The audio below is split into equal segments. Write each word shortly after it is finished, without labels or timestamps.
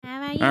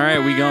right,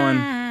 we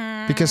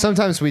going. Because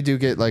sometimes we do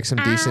get like some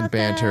decent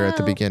banter at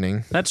the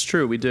beginning. That's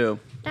true, we do.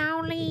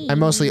 I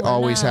mostly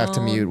always have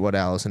to mute what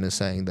Allison is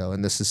saying, though,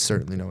 and this is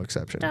certainly no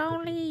exception.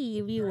 Don't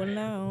leave you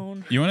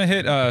alone. You want to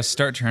hit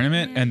start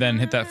tournament and then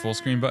hit that full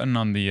screen button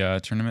on the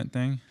tournament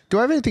thing? Do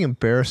I have anything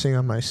embarrassing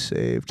on my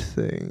saved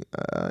thing?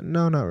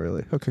 No, not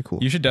really. Okay, cool.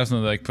 You should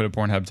definitely like put a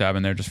Pornhub tab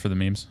in there just for the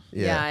memes.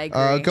 Yeah, I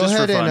agree. Go Just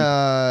ahead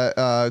for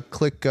and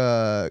click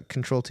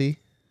Control T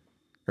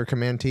or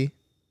Command T.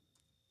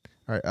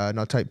 All right,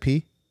 now type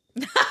P.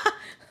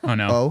 Oh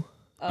no. O.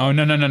 Oh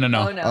no.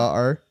 Oh, no.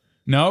 R.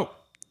 Nope.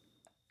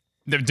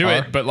 Do R.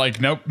 it, but like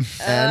nope.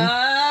 N.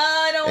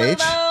 I don't want H.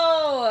 to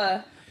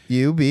know.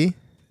 U. B.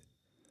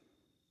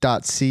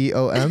 .com.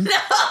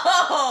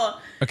 No.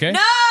 Okay.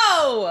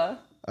 No.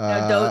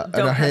 No,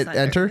 don't and hit press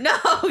enter. No,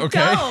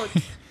 Okay. don't.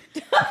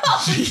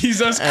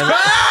 Jesus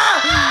Christ.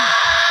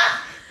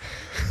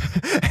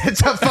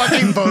 It's a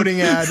fucking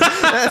voting ad.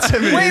 That's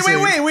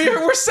amazing. Wait.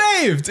 We're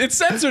saved. It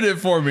censored it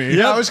for me.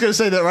 Yeah, I was going to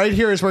say that right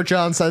here is where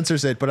John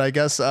censors it, but I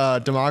guess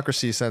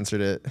Democracy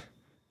censored it.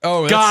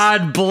 Oh,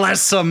 God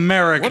bless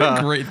America. What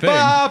a great thing. You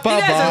guys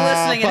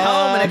are listening at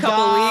home in a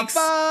couple weeks.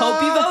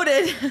 Hope you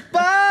voted.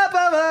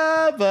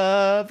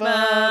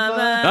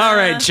 All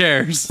right,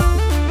 chairs.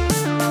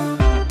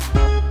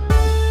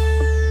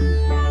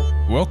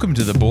 Welcome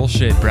to the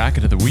bullshit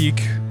bracket of the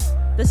week.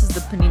 This is the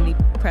Panini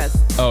Press.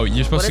 Oh,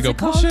 you're supposed to What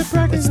go is it called? bullshit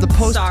bracket? It's the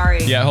post.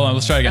 Sorry. Yeah, hold on.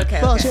 Let's try again. Okay.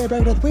 Bullshit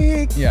bracket of the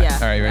week. Yeah. Yeah.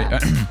 All right,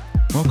 right.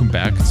 Welcome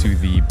back to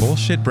the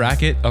bullshit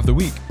bracket of the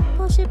week.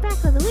 Bullshit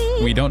bracket of the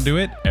week. We don't do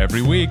it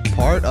every week.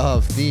 Part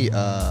of the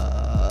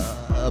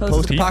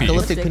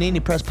post-apocalyptic PP.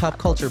 Panini Press Pop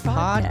Culture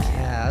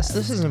Podcast.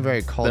 This isn't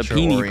very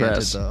culture-oriented,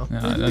 Press. though.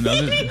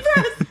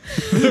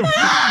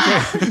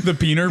 The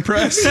Peener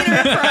Press.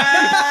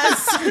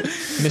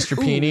 Mr.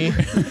 Peeny.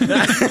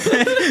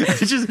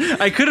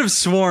 I could have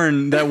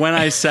sworn that when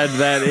I said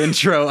that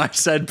intro, I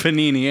said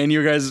panini, and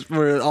you guys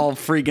were all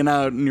freaking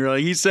out, and you're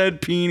like, he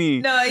said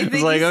peenie. No, I think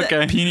was like, he said-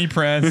 okay. Peenie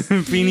Press.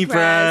 Peenie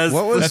press.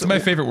 What was That's my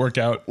favorite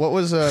workout. What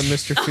was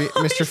Mr.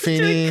 Doing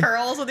Feeney?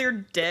 curls with your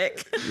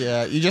dick.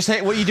 Yeah, you just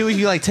what you do is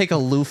you like take a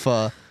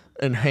loofah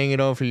and hang it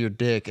over your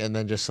dick, and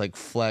then just like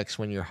flex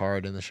when you're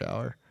hard in the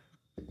shower.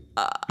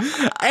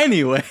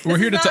 Anyway. We're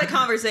here to It's not a talk.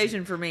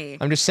 conversation for me.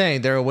 I'm just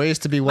saying there are ways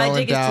to be well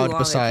dick is too endowed long, I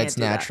besides can't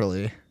do that.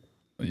 naturally.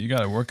 You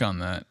got to work on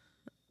that.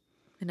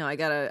 No, I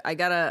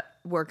gotta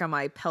work on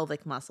my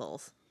pelvic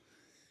muscles.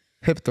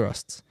 Hip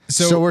thrusts.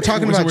 So we're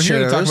talking about we're here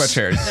to talk about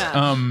chairs. chairs.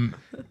 Yeah.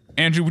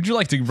 Andrew, would you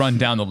like to run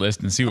down the list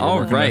and see what we're All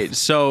working right. with?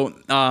 So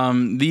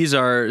these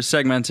are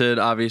segmented,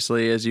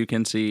 obviously, as you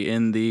can see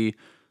in the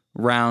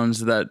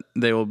rounds that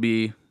they will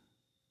be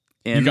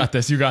in. You got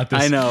this.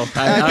 I know.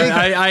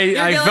 I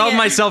You're felt killing it.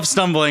 myself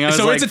stumbling. I was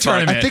So like, it's a fuck.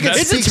 tournament. I think it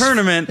It's a speaks-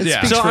 tournament. it Yeah.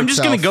 speaks So for I'm just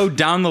going to itself. go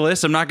down the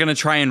list. I'm not going to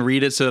try and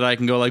read it so that I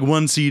can go like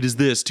 1 seed is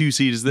this, 2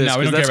 seed is this. No,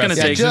 we 'cause don't that's care going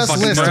about to take seeds. Just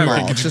fucking list them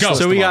forever. all. Just Just go.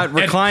 list So we them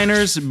got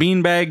recliners,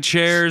 beanbag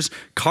chairs,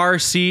 car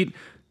seat,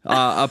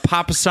 a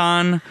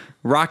papasan,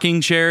 rocking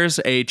chairs,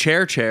 a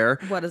chair,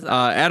 What is that?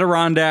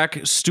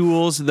 Adirondack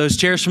stools, those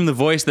chairs from The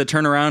Voice that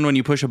turn around when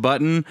you push a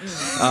button,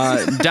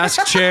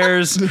 desk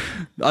chairs,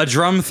 a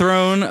drum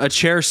throne, a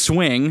chair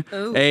swing,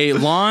 Ooh. a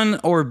lawn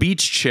or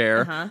beach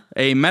chair,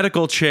 a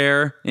medical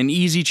chair, an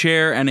easy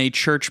chair, and a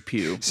church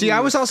pew. See, I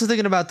was also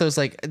thinking about those.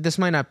 Like, this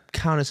might not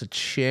count as a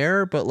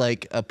chair, but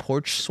like a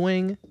porch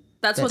swing.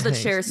 That's what the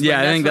hangs. chair.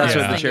 Yeah, I think that's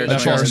what what I the was chair- thinking.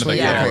 That falls into the swing.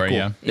 Yeah, category,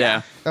 okay,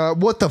 yeah. Yeah.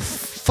 What the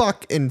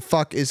fuck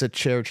is a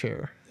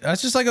chair?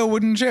 That's just like a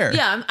wooden chair.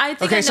 Yeah, I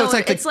think Okay, I know so it's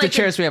like it. the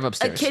chairs we have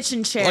upstairs. A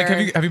kitchen chair.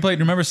 Like, have you played?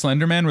 Remember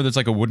Slender Man, where there's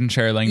like a wooden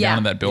chair laying Yeah. down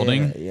in that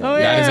building? Oh,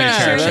 That is a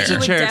yeah. chair That's chair. a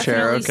You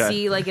chair would definitely okay.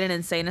 see like in an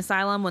insane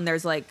asylum when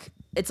there's like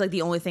it's like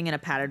the only thing in a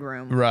padded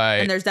room, Right.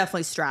 And there's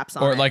definitely straps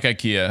on Or it. like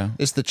IKEA.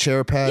 Is the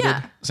chair padded?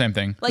 yeah, Same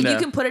thing. like Yeah. you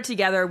can put it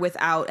together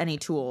without any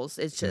tools.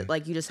 It's just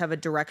like you just have a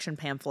direction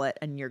pamphlet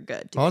and you're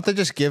good. Why don't they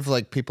just give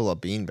like people a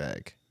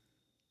beanbag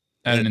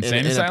At an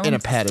insane asylum? in a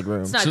padded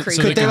room? It's not So- creepy.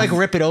 so Could they can- like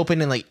rip it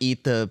open and like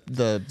eat the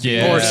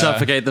Yeah. Or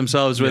suffocate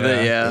themselves with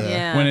it, yeah.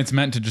 yeah. When it's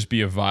meant to just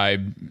be a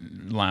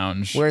vibe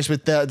lounge. Whereas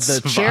with the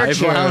Survive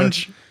chair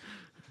lounge.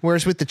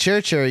 whereas with the chair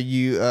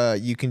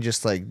you can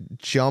just like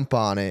jump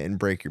on it and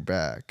break your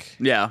back.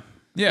 Yeah.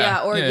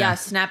 yeah,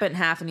 snap it in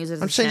half and use it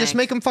as I'm a saying just shank.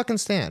 make them fucking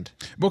stand.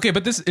 Okay,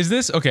 but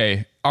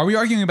okay. Are we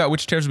arguing about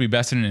which chairs would be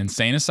best in an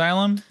insane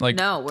asylum? Like,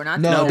 No, we're not.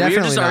 No, doing No, that. we're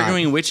definitely just not.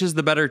 arguing which is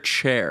the better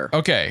chair.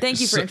 okay.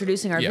 Thank you for so-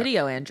 introducing our yeah.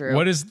 video, Andrew.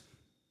 What is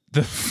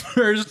the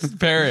first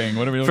pairing?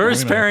 What are we looking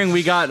First looking at? pairing,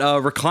 we got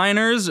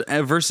recliners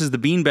versus the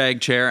beanbag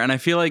chair, and I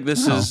feel like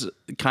this is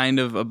kind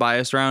of a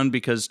biased round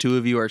because 2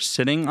 of you are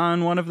sitting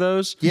on one of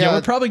those. Yeah,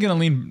 we're probably gonna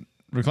lean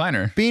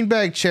recliner.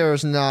 beanbag chair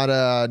is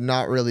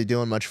not really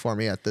doing much for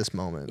me at this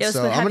moment. Yes,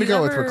 so but I'm have gonna you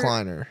go ever- with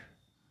recliner.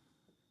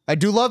 I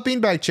do love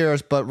beanbag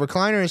chairs, but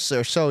recliners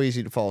are so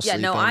easy to fall Yeah,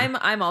 asleep no, in.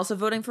 I'm also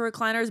voting for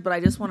recliners, but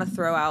I just want to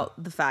throw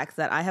out the fact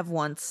that I have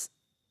once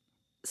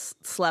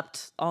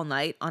slept all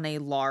night on a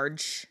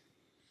large.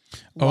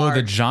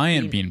 The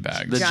giant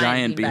beanbag. The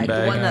giant the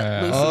beanbag. one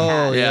that Lucy Oh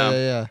had. yeah, Yeah.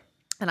 yeah.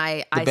 And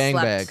I The bang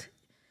slept. bag.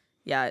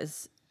 Yeah,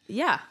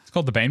 Yeah. It's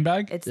called the Bane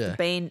bag? It's Yeah.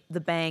 the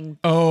bang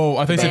Oh,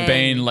 I thought you said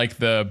Bane. Bane like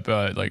the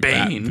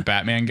Bane. the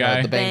Batman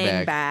guy. the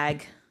Bane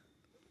bag.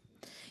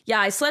 Yeah,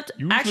 I slept.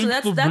 You Actually,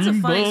 think that's the a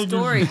bean funny bag is-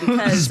 story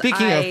because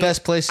Speaking of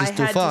best places I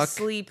to had fuck.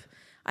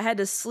 I had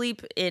to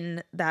sleep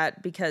in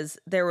that because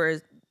there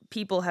were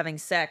people having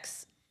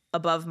sex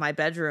above my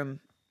bedroom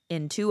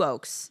in Two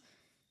Oaks,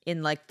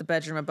 in like the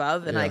bedroom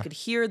above, and I Yeah. could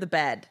hear the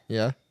bed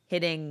Yeah.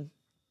 hitting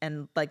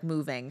and like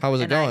moving. How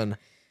was it And I- going?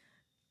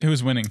 Who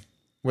was winning?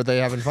 Were they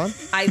having fun?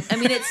 I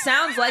mean, it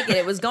sounds like it.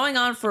 It was going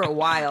on for a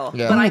while,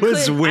 Yeah. but I Who was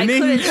couldn't.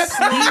 winning? I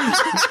couldn't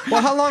sleep.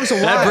 Well, how long's a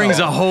while? That brings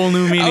a whole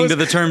new meaning to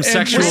the term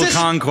sexual was this-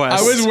 conquest.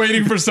 I was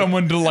waiting for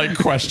someone to like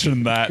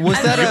question that. Was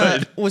I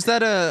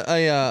that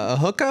a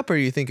hookup, or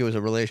you think it was a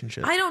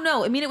relationship? I don't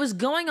know. I mean, it was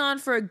going on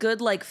for a good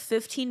like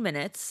 15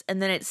 minutes,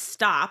 and then it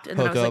stopped, and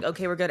then I was Hook like, up.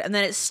 okay, we're good. And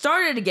then it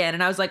started again,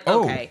 and I was like,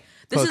 Oh. okay,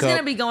 this Hook is gonna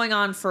up. be going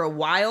on for a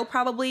while,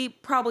 probably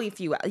a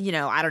few.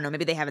 I don't know.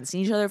 Maybe they haven't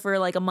seen each other for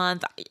like a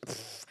month.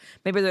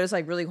 Maybe they're just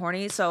like really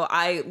horny. So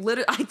I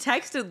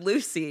texted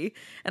Lucy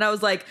and I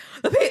was like,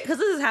 because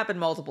this has happened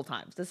multiple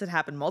times.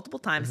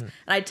 Mm-hmm. And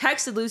I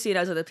texted Lucy and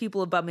I was like, the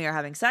people above me are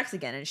having sex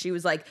again. And she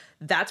was like,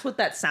 that's what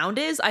that sound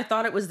is? I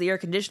thought it was the air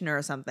conditioner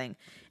or something.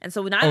 And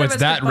so neither of it's us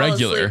that could fall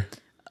regular. asleep.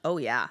 Oh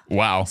yeah.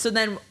 Wow. So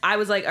then I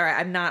was like, all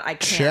right, I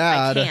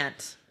Chad.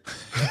 can't.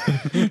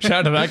 Shout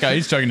out to that guy.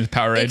 He's chugging his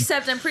Powerade.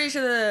 Except I'm pretty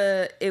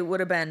sure it would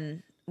have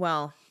been,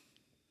 well,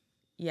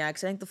 yeah,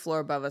 because I think the floor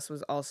above us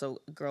was also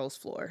a girl's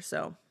floor.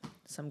 So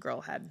some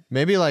girl had.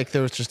 Maybe like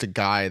there was just a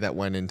guy that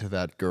went into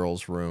that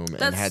girl's room and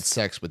That's- had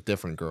sex with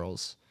different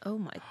girls Oh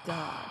my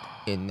God.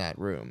 in that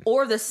room.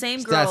 Or the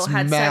same girl That's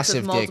had sex massive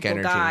with dick multiple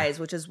energy. guys,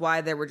 which is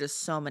why there were just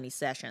so many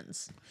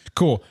sessions.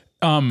 Cool.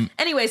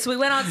 Anyway, so we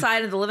went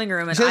outside in the living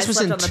room and So I this was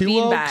slept in on the Two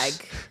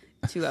beanbag.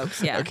 2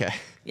 Oaks, yeah. Okay.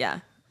 Yeah.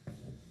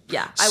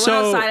 Yeah. I went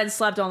So- outside and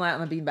slept all night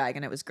on the beanbag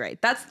and it was great.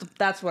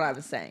 That's what I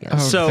was saying. Oh,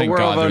 so thank we're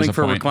all God there's voting a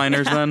for point.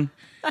 recliners then?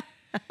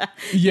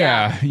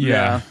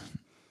 Yeah.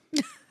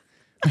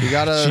 We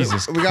gotta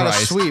Jesus we gotta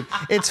Christ. sweep.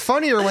 It's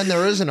funnier when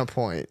there isn't a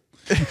point.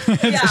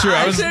 Yeah, true.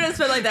 I I was- should have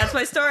been like, that's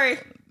my story.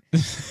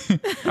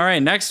 All right,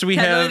 next we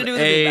Had nothing have to do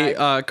with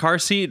the a car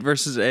seat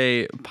versus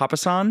a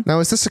papasan. Now,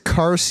 is this a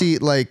car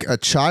seat like a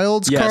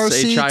child's Yes, car a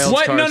seat? child's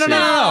What? car No. seat.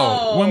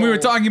 No. When we were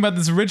talking about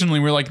this originally,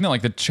 we were like, no,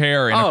 like the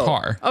chair in a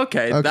car.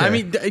 Okay. Okay. I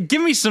mean,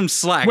 give me some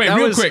slack. Wait, that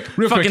real was quick,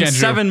 fucking Andrew.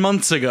 7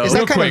 months ago. Is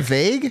Real that kind quick. of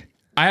vague?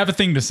 I have a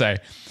thing to say.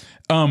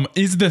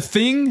 Is the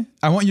thing,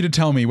 I want you to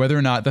tell me whether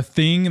or not the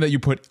thing that you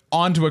put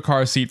onto a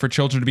car seat for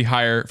children to be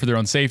higher for their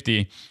own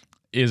safety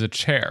is a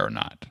chair or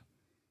not.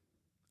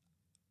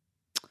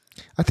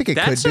 I think it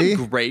That's could be. a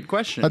great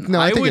question. No,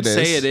 I think would it is.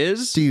 say it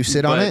is. Do you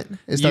sit on but it?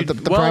 Is that the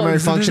well, primary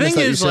function? Is thing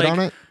that you is, sit like, on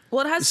it?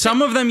 Well, it has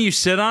Some of them you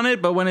sit on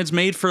it, but when it's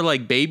made for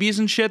like babies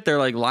and shit, they're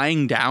like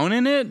lying down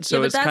in it. So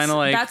but it's kind of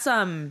like that's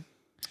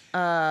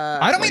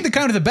I don't mean the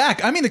kind of the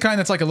back. I mean the kind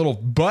that's like a little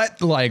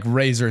butt like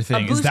razor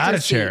thing. Is that a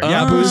booster chair? seat.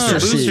 Yeah, booster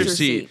booster seat.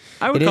 seat.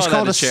 I would It call is that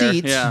called a chair.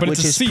 seat, Yeah. But which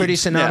it's a is seat. pretty Yeah.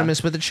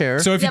 synonymous with a chair.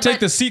 So if you Yeah, take but-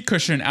 the seat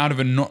cushion out of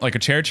like a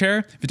chair,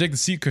 if you take the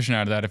seat cushion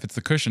out of that, if it's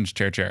the cushioned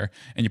chair,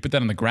 and you put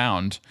that on the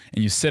ground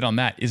and you sit on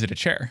that, is it a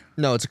chair?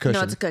 no, it's a cushion.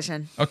 no, it's a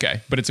cushion.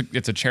 Okay, but it's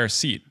a chair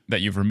seat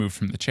that you've removed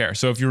from the chair.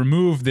 So if you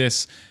remove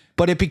this,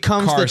 but it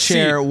becomes car the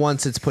chair seat.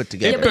 once it's put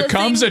together. but the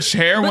becomes a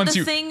chair but once the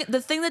you-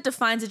 the thing that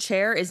defines a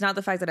chair is not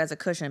the fact that it has a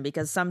cushion,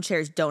 because some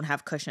chairs don't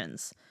have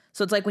cushions.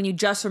 So it's like when you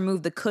just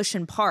remove the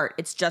cushion part,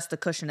 it's just the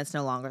cushion. It's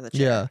no longer the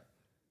chair. yeah.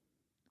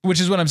 which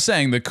is what I'm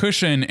saying, the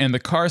cushion and the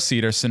car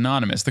seat are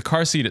synonymous. The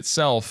car seat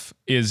itself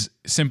is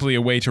simply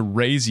a way to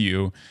raise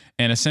you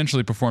and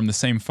essentially perform the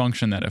same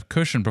function that a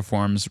cushion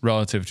performs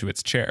relative to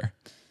its chair.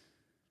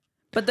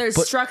 But there's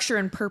structure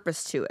and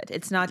purpose to it.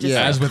 It's not just Yeah.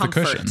 like As with the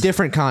comfort. cushion.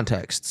 Different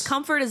contexts.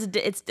 Comfort is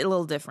it's a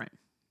little different.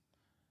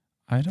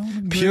 I don't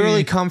agree.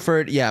 Purely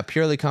comfort,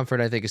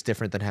 I think is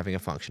different than having a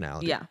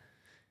functionality. Yeah.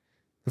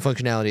 The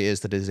functionality is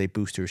that it is a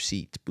booster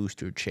seat,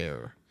 booster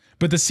chair.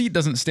 But the seat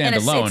doesn't stand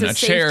And alone. it's a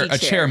safety A chair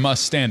chair.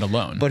 must stand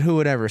alone. But who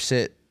would ever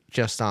sit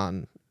just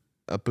on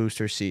a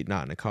booster seat,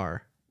 not in a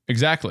car?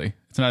 Exactly.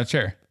 It's not a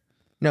chair.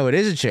 No, it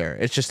is a chair.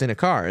 It's just in a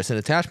car. It's an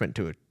attachment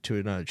to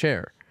another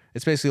chair.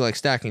 It's basically like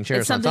stacking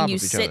chairs It's on top something you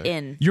of each sit other.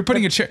 in. You're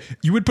putting a chair.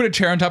 You would put a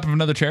chair on top of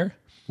another chair?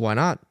 Why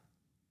not?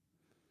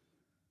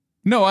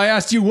 No, I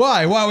asked you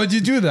why. Why would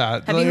you do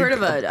that? Have you heard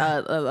of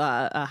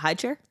a high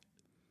chair?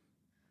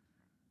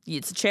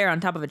 It's a chair on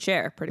top of a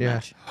chair, pretty Yeah.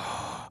 much.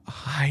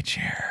 high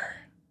chair?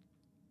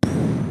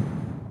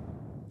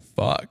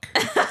 Fuck.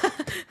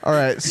 All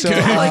right, so Go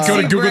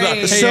to Google that. brain.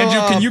 Hey, So,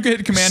 Andrew, can you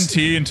hit Command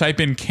T and type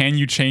in "Can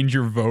you change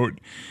your vote"?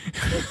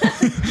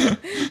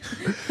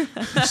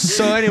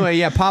 so anyway,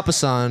 yeah, Papa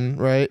San,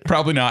 right?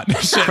 Probably not.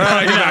 Shit,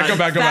 go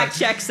back. Fact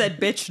check said,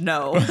 bitch,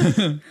 no.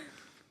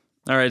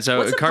 all right. So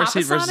What's a a car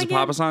seat papasan versus a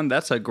again? papasan.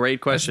 That's a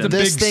great question. the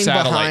This big thing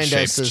behind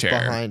satellite-shaped us is chair.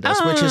 behind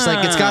us, which is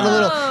like it's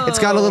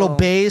got a little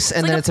base,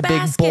 and like then a it's a big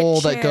basket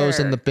bowl that goes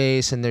in chair. the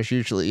base, and there's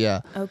usually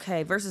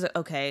Okay, versus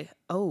okay.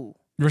 Oh,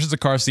 versus a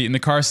car seat. In the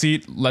car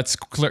seat, let's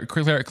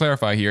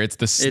clarify here. It's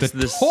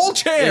the whole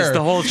chair. It's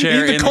the whole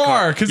chair in the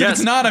car. Because if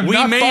it's not, I'm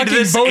not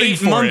fucking voting for it. We made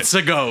this 8 months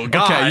ago.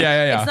 God. Okay,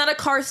 yeah. It's not a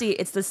car seat.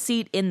 It's the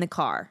seat in the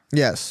car.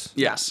 Yes.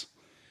 Yes.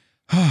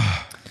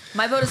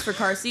 My vote is for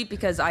car seat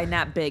because I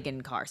nap big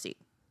in car seat.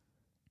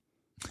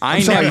 I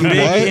nap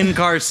big in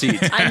car seat.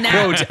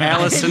 Quote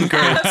Allison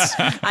Kurtz.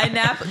 I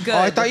nap good. Oh,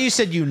 I thought you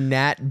said you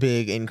nat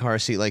big in car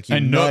seat, like you I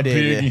nut nutted.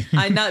 big.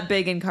 I nut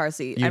big in car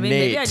seat. You I mean,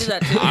 maybe I nate. do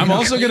that too. I'm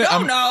also gonna.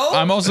 I'm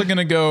I'm also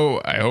gonna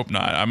go. I hope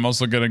not. I'm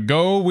also gonna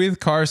go with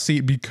car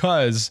seat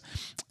because,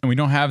 and we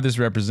don't have this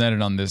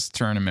represented on this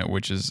tournament,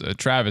 which is a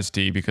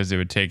travesty because they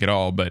would take it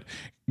all. But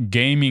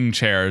gaming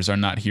chairs are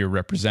not here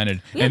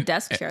represented. We have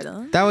desk chair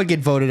though. That would get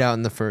voted out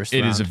in the first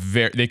It round. is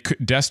a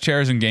desk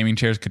chairs and gaming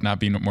chairs could not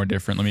be more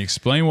different. Let me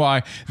explain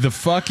why. The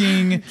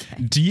fucking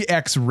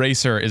DX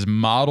Racer is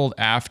modeled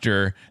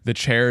after the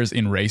chairs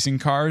in racing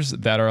cars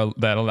that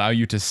allow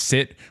you to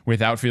sit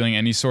without feeling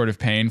any sort of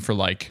pain for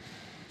like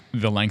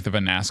the length of a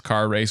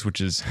NASCAR race,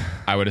 which is,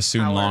 I would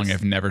assume, Hours. long.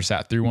 I've never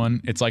sat through one.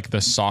 It's like the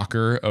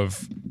soccer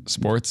of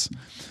sports.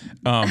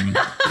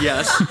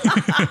 Yes.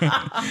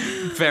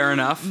 Fair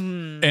enough.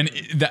 And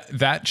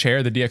that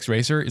chair, the DX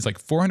Racer, is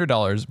like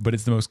 $400, but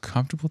it's the most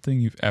comfortable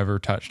thing you've ever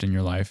touched in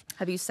your life.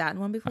 Have you sat in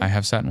one before? I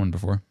have sat in one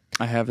before.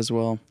 I have as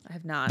well. I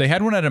have not. They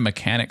had one at a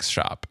mechanics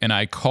shop, and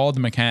I called the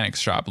mechanics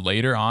shop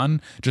later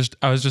on.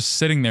 I was just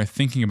sitting there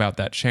thinking about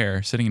that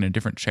chair, sitting in a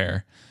different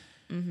chair.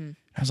 Mm-hmm.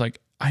 I was like,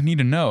 I need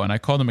to know. And I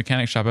called the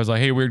mechanics shop. I was like,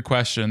 hey, weird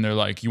question. They're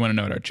like, you want to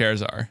know what our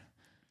chairs are?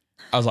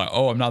 I was like,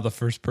 oh, I'm not the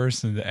first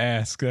person to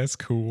ask. That's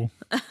cool.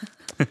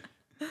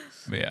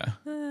 But yeah.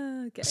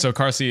 Okay. So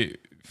car seat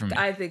for me.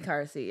 I think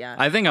car seat, yeah.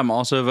 I think I'm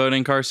also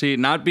voting car seat,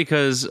 not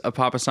because a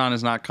Papasan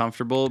is not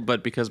comfortable,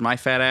 but because my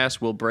fat ass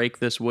will break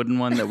this wooden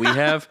one that we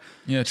have.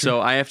 Yeah, true.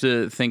 So I have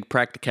to think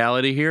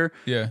practicality here.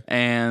 Yeah.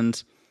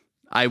 And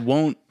I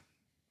won't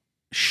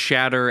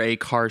shatter a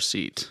car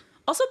seat.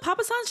 Also,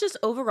 Papasans just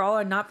overall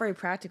are not very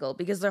practical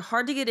because they're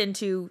hard to get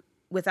into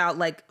without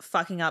like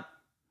fucking up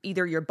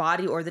either your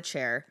body or the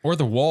chair. Or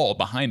the wall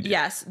behind it.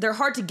 Yes, they're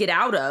hard to get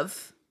out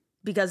of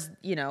because,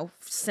 you know,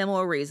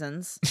 similar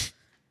reasons.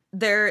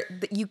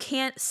 You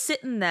can't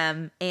sit in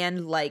them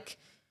and like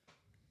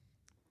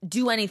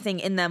do anything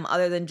in them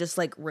other than just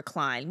like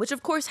recline, which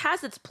of course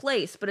has its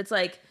place, but it's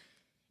like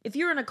if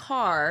you're in a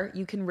car,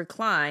 you can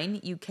recline,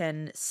 you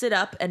can sit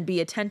up and be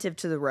attentive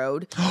to the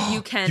road.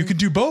 You can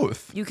do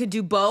both. You can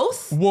do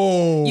both.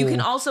 Whoa. You can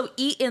also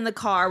eat in the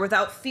car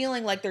without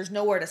feeling like there's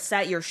nowhere to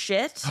set your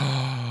shit.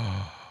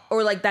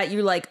 Or like that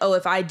you're like, oh,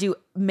 if I do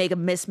make a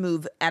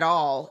mismove at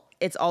all,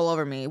 it's all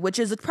over me, which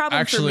is a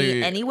problem for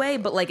me anyway,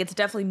 but like it's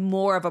definitely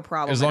more of a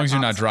problem. As long as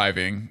you're not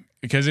driving.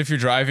 Because if you're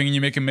driving and you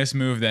make a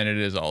mismove, then it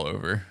is all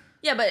over.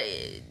 Yeah, but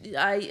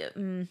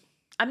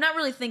I'm not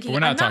really thinking. We're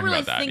not I'm not talking really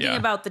about that, thinking yeah.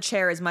 about the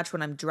chair as much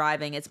when I'm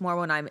driving. It's more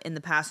when I'm in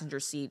the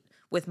passenger seat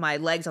with my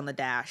legs on the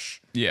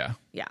dash. Yeah.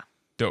 Yeah.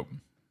 Dope.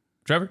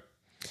 Trevor?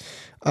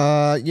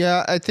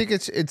 Yeah, I think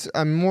it's.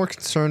 I'm more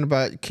concerned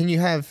about. Can you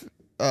have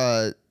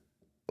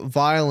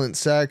violent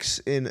sex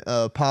in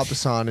a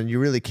Papasan, and you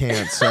really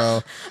can't.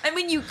 So I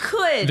mean, you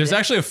could. There's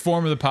actually a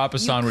form of the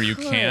Papasan where you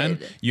can.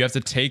 could. You have to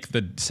take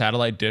the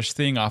satellite dish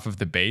thing off of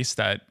the base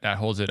that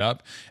holds it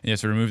up, and you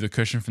have to remove the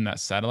cushion from that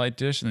satellite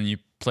dish, and then you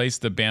place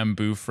the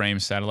bamboo frame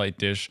satellite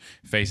dish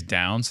face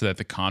down so that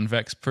the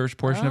convex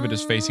portion of it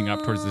is facing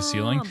up towards the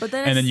ceiling. But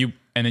then and then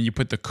it's- you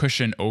put the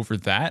cushion over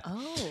that.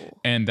 Oh.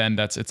 And then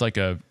it's like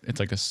a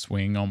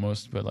swing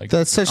almost, but like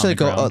that's such on the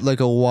ground. like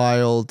a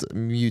wild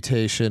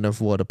mutation of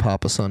what a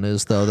Papasan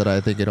is, though, that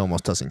I think it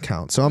almost doesn't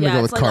count. So I'm gonna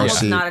go with it's like car almost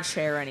seat. not a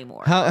chair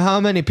anymore. How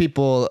many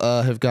people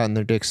have gotten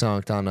their dick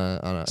sunked in a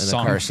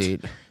car Sunked?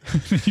 seat?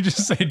 Did you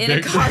just say in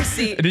dick? a car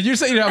seat. Did you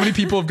say how many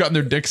people have gotten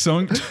their dick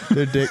sunked?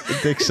 Their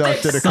dick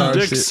sucked in a car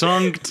Dick seat.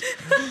 sunked.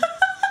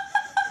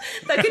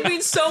 That could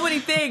mean so many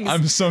things.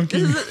 I'm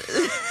sunken.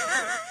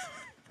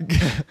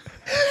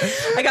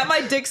 I got my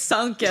dick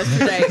sunk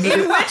yesterday.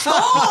 In which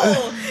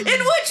hole? In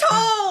which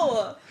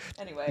hole?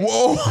 Anyway.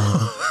 Whoa.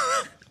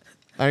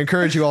 I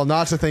encourage you all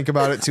not to think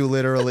about it too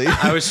literally.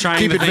 I was trying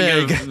Keep to it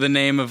think vague. of the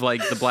name of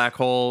like the black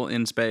hole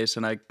in space,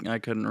 and I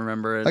couldn't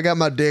remember it. I got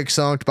my dick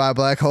sunked by a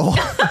black hole.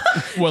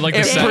 Well, like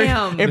the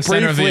Damn. the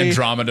center of the briefly-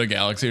 Andromeda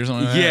galaxy or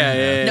something like that.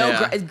 yeah.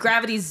 No,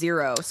 gravity's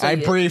zero. So I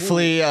you-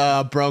 briefly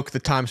broke the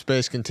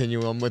time-space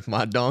continuum with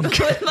my dunk.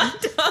 with my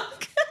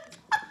dunk.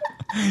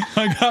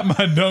 I got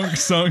my dunk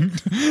sunk.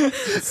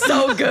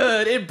 So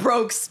good. It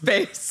broke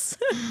space.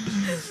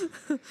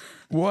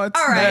 What's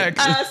All right,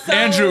 next? so-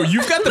 Andrew,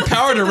 you've got the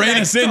power to rein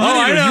us in. You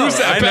need to use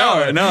that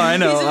power. I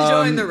know. He's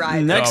enjoying the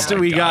ride. Next, Oh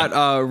my we God.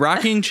 got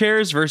rocking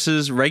chairs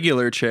versus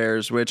regular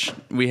chairs, which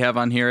we have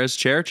on here as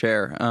chair.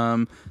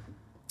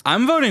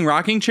 I'm voting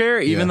rocking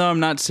chair, even though I'm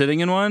not sitting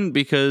in one,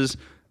 because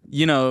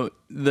you know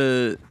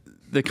the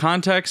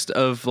context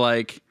of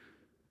like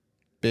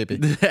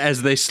Baby.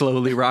 as they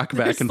slowly rock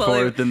back and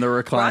Slowly- forth in the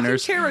Rocking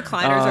recliners. chair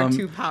recliners are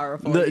too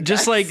powerful.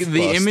 Just guys. like the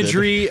Busted.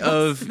 imagery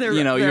of They're-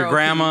 your they're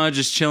grandma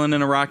just chilling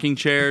in a rocking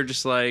chair,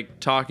 just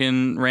like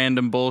talking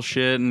random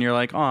bullshit, and you're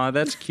like, "Aw,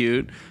 that's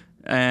cute."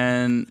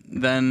 and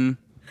then,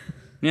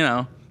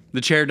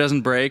 the chair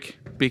doesn't break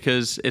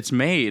because it's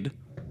made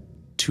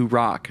to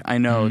rock. I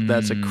know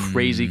that's a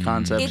crazy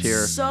concept It's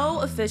here.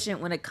 so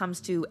efficient when it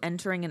comes to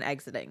entering and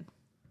exiting.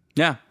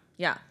 Yeah.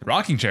 Yeah. The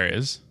rocking chair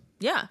is.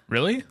 Yeah.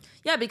 Really?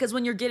 Yeah, because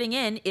when you're getting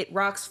in, it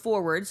rocks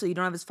forward so you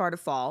don't have as far to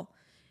fall.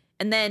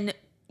 And then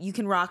you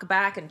can rock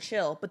back and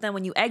chill. But then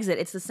when you exit,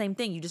 it's the same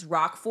thing. You just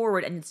rock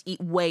forward and it's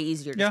way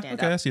easier to stand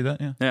Okay, I up. see that.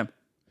 Yeah. Yeah.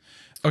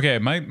 Okay,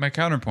 my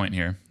counterpoint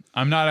here.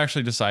 I'm not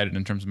actually decided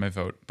in terms of my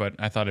vote, but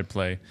I thought I'd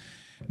play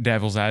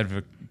devil's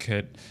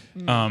advocate.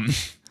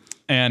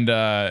 And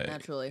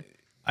Naturally.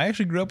 I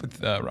actually grew up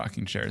with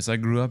rocking chairs. I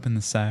grew up in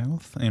the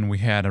South, and we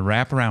had a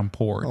wraparound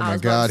porch. I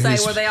was God, about to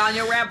he's- say, were they on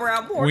your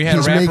wraparound porch? We had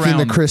He's a making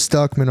the wraparound. Chris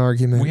Duckman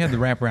argument. We had the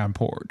wraparound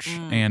porch,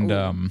 and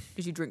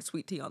Did you drink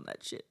sweet tea on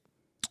that shit?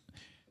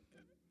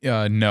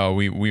 no,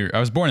 I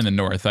was born in the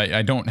North.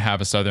 I don't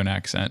have a Southern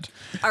accent.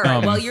 All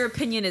right. Well, your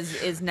opinion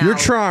is now. You're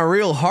trying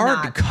real hard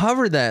to not-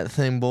 cover that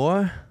thing,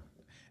 boy.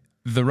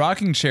 The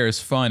rocking chair is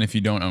fun if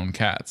you don't own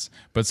cats,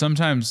 but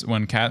sometimes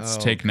when cats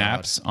take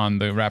naps on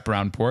the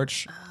wraparound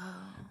porch,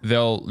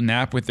 they'll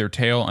nap with their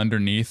tail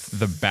underneath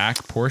the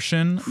back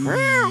portion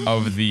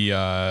of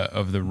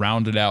the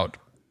rounded out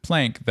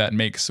plank that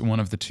makes one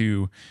of the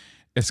two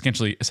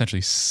essentially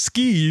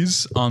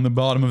skis on the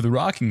bottom of the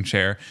rocking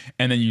chair,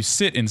 and then you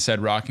sit in said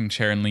rocking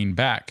chair and lean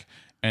back,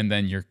 and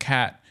then your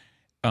cat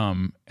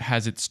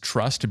has its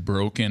trust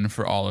broken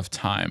for all of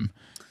time.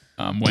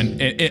 When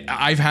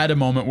I've had a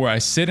moment where I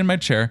sit in my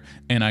chair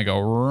and I go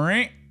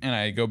ring, and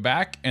I go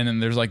back, and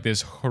then there's like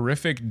this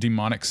horrific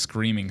demonic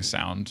screaming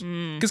sound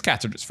because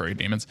cats are just furry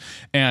demons,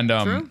 and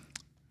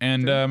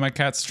my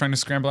cat's trying to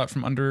scramble out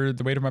from under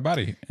the weight of my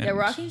body. And Yeah,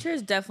 rocking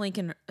chairs definitely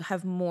can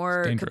have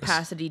more dangerous.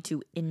 capacity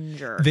to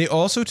injure. They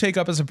also take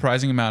up a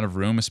surprising amount of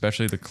room,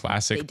 especially the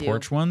classic They do.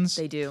 porch ones.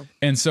 They do.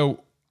 And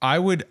so I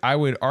would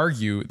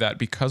argue that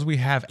because we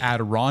have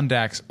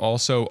Adirondacks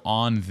also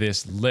on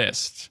this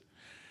list,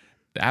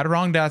 the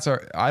Adirondacks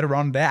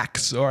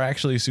are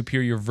actually a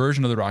superior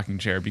version of the rocking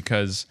chair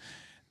because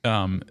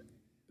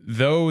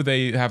though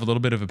they have a little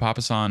bit of a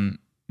papasan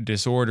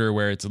disorder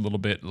where it's a little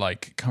bit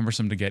like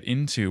cumbersome to get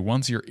into,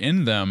 once you're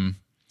in them,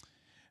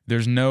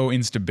 there's no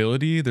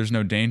instability, there's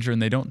no danger,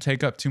 and they don't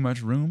take up too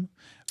much room.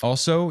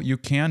 Also, you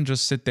can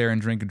just sit there and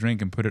drink a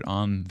drink and put it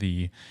on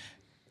the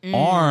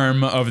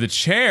arm of the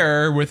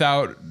chair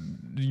without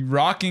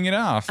rocking it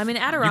off. I mean,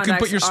 you Adirondacks can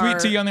put your sweet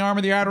tea on the arm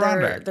of the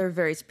Adirondack. They're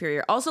very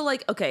superior. Also,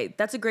 like, okay,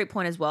 that's a great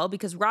point as well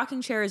because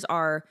rocking chairs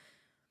are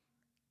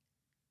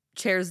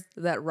chairs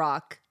that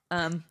rock.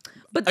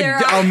 But there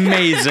are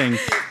Amazing.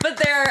 but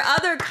there are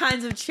other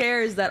kinds of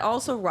chairs that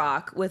also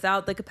rock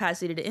without the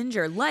capacity to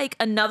injure, like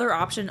another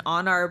option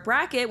on our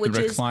bracket, which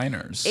is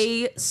recliners.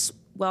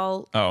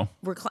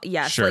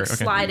 yes, Sure, like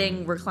okay.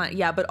 sliding recline,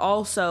 yeah, but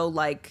also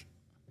like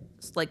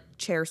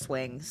chair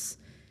swings.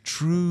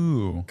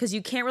 True. Because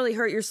you can't really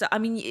hurt yourself. I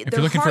mean, you're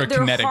they're looking for a they're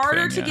kinetic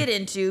harder thing, to yeah. get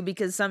into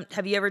because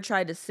have you ever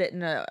tried to sit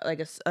in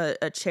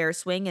a chair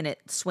swing and it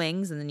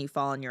swings and then you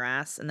fall on your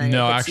ass and then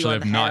No, it hits you actually, on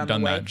I've the head not on the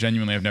done way? that.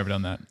 Genuinely, I've never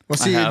done that. Well,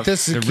 see, have.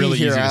 this is They're key really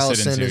here, easy to sit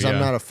Allison, into, is I'm yeah.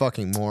 not a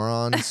fucking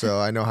moron, so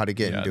I know how to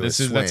get into a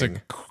swing. That's a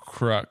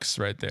crux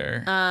right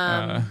there.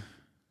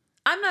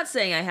 I'm not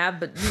saying I have,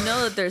 but you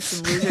know that there's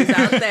some losers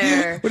out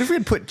there. What if we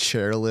had put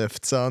chair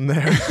lifts on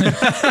there?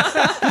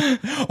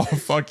 Oh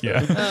fuck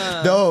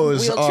yeah.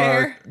 Those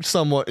wheelchair? are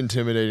somewhat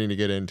intimidating to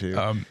get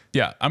into.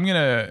 Yeah, I'm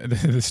gonna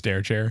the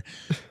stair chair.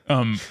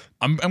 I'm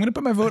gonna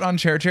put my vote on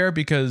chair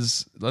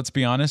because let's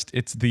be honest,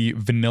 it's the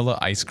vanilla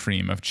ice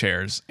cream of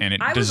chairs, and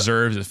it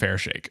deserves a fair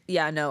shake.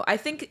 Yeah, no, I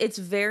think it's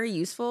very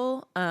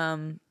useful.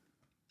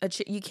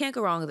 You can't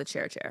go wrong with a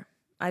chair.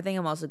 I think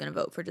I'm also going to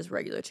vote for just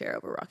regular chair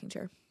over rocking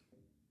chair.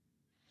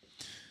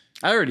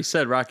 I already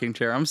said rocking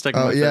chair. I'm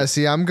sticking with Yeah, it.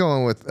 see, I'm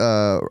going with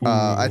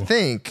I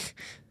think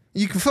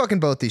you can fucking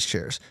both these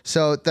chairs.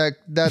 So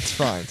that's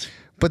fine.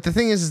 But the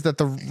thing is that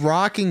the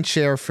rocking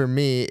chair for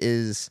me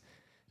is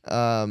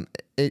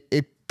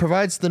it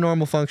provides the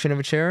normal function of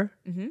a chair.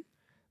 Mm-hmm.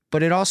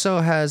 But it also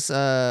has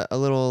a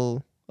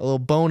little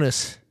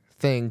bonus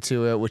thing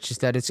to it, which is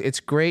that it's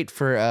great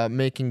for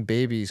making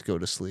babies go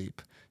to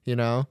sleep, you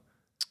know?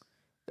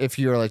 If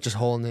you're like just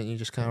holding it, you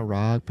just kind of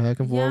rock back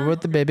and forth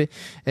with the baby,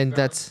 and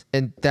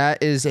that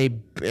is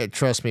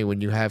trust me,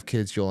 when you have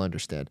kids, you'll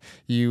understand.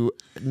 You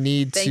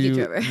need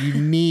you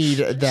need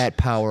that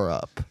power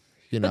up.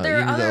 You know, But there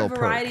you are need that other little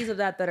varieties of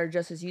that are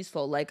just as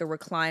useful, like a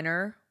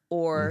recliner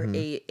or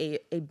a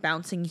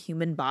bouncing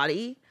human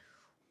body,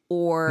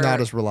 or not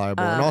as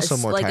reliable and also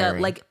more like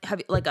tiring.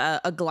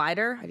 a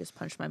glider. I just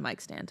punched my mic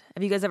stand.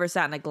 Have you guys ever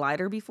sat in a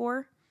glider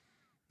before?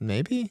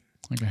 Maybe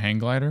Like a hang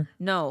glider?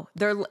 No,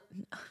 they're you're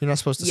not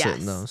supposed to sit in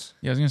Yes. those.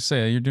 Yeah, I was gonna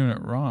say you're doing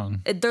it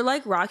wrong. they're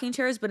like rocking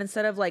chairs, but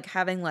instead of like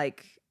having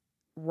like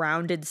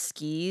rounded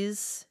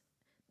skis,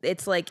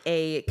 it's like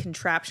a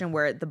contraption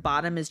where the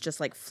bottom is just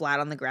like flat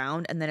on the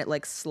ground and then it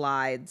like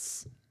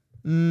slides.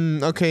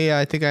 Okay, yeah,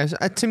 I think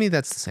to me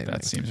that's the same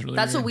That thing. seems really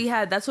That's weird. what we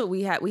had. That's what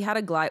we had. We had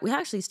a glide. We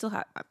actually still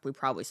have. We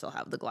probably still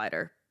have the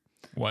glider.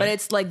 What? But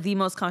it's like the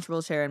most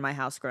comfortable chair in my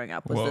house growing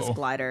up was this Whoa.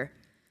 glider.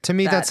 To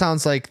me, that That-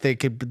 sounds like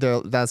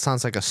that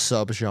sounds like a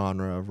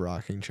subgenre of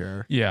rocking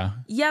chair. Yeah.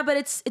 Yeah, but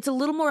it's a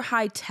little more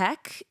high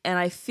tech, and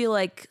I feel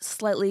like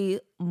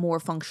slightly more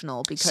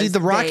functional because See, the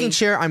rocking they-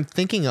 chair I'm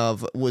thinking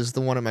of was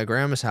the one at my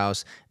grandma's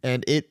house,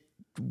 and it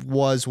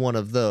was one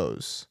of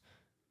those.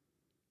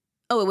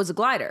 Oh, it was a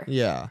glider.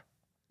 Yeah.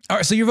 All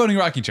right, so you're voting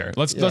rocking chair.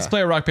 Let's Yeah.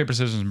 play a rock paper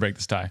scissors and break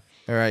this tie.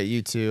 All right,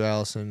 you two,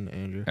 Allison,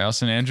 Andrew.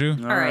 Allison, Andrew.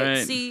 All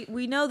right. See,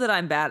 we know that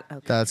I'm bad.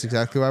 Okay. That's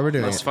exactly why we're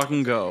doing Let's it.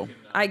 fucking go.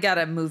 I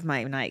gotta move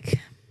my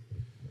Nike.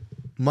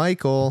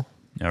 Michael.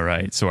 All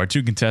right, so our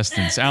two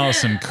contestants,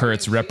 Allison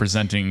Kurtz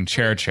representing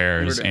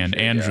chairs, doing and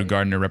chair, Andrew yeah.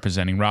 Gardner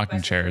representing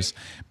rocking chairs.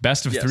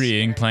 Best of Yes.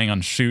 threeing, playing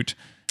on shoot.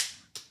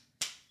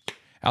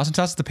 Allison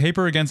tosses the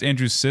paper against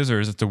Andrew's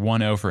scissors. It's a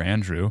 1-0 for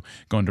Andrew.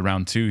 Going to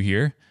round 2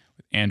 here.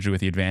 Andrew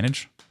with the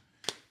advantage.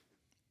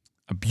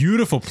 A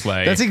beautiful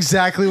play. That's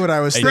exactly what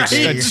I was a,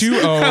 thinking. a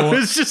 2-0. I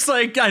was just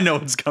like, I know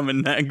what's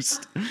coming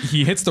next.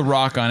 He hits the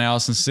rock on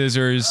Allison's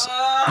scissors.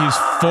 He's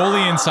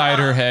fully inside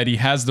her head. He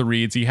has the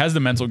reads. He has the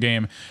mental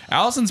game.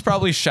 Allison's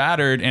probably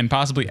shattered and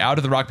possibly out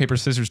of the rock, paper,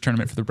 scissors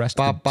tournament for the rest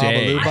of Bop, the bop,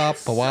 day. baloo, bop,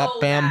 ba, wop,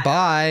 bam,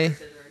 bye.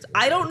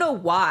 I don't know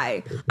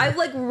why. I've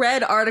like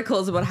read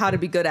articles about how to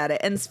be good at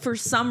it, and for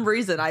some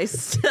reason, I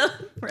still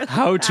really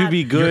How to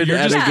be good You're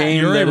at just- a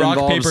game You're that a rock,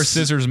 involves paper,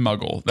 scissors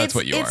muggle. That's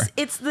what you are.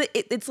 It's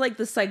like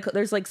the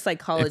there's like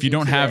psychology. If you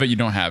don't to have it, you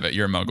don't have it.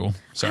 You're a muggle.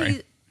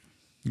 Sorry.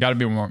 You got to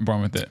be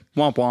born with it.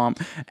 Womp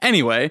womp.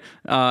 Anyway,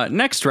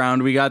 next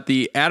round we got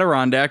the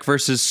Adirondack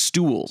versus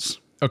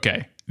stools.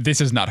 Okay. This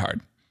is not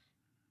hard.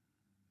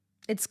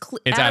 It's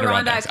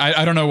Adirondacks.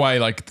 I don't know why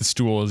like the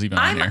stool is even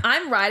on here.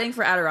 I'm riding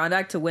for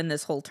Adirondack to win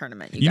this whole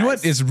tournament. You know what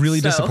guys. is really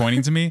So-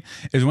 disappointing to me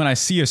is when I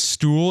see a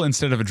stool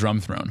instead of a drum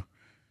throne.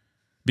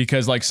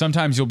 Because like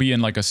sometimes you'll be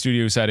in like a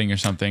studio setting or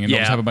something, and they'll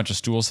Yeah. just have a bunch of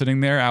stools sitting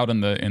there out in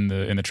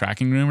the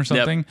tracking room or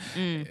something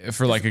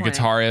for like a Disappointing.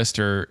 guitarist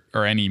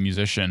or any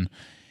musician,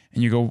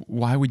 and you go,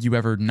 why would you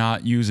ever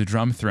not use a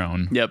drum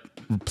throne? Yep.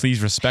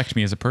 Please respect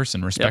me as a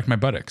person. Respect Yep. my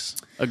buttocks.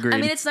 Agreed. I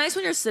mean, it's nice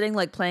when you're sitting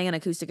like playing an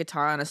acoustic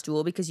guitar on a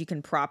stool because you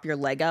can prop your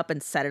leg up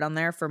and set it on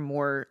there for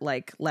more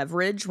like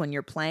leverage when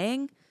you're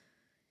playing.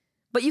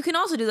 But you can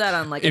also do that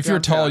on like If a you're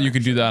drum tall, throne. you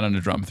can do that on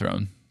a drum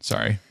throne.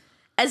 Sorry.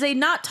 As a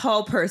not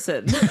tall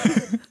person.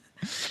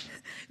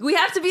 We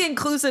have to be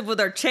inclusive with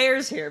our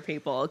chairs here,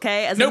 people,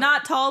 okay? As a Nope.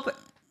 not tall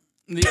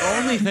the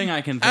only thing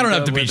I can think I don't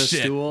have of to be with a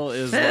shit. stool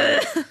is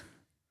like,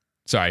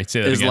 Sorry.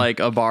 Say that again. like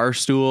a bar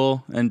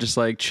stool and just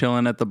like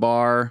chilling at the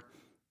bar.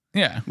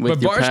 yeah, with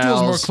but your bar stools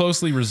more pals.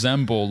 closely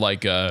resemble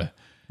like a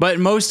But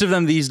most of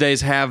them these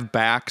days have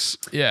backs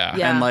yeah.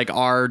 Yeah. and like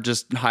are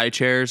just high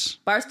chairs.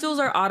 bar stools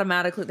are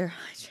automatically they're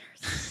high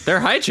chairs They're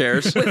high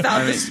chairs.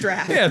 without the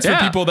strap. Yeah, it's Yeah.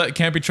 for people that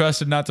can't be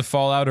trusted not to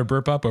fall out or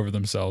burp up over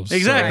themselves. So,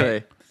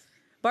 Exactly.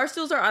 Bar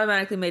stools are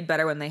automatically made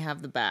better when they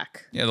have the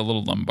back. yeah, the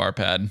little lumbar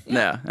pad.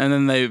 Yeah. And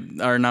then they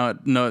are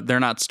they're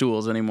not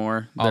stools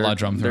anymore. A la They're-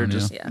 drum They're throne,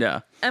 just yeah. yeah.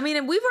 I mean,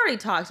 and we've already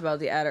talked about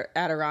the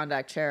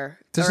Adirondack chair.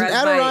 Does Or an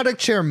as my- Adirondack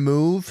chair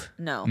move?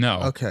 No. No.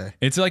 Okay.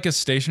 It's like a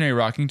stationary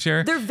rocking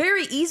chair, They're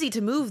very easy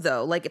to move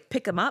though. Like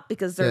pick them up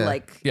because they're Yeah.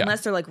 like Yeah.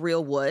 unless they're like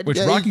real wood. which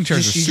rocking chairs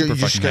are super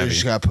fucking heavy. You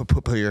just gotta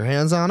put your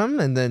hands on them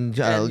and then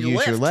And you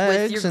use your lift with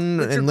legs your-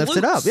 with your and lift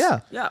it up. glutes. Yeah.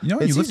 Yeah. You know,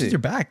 It's you lift easy. with your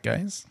back,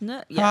 guys.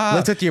 No, yeah.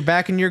 Lift with your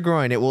back and your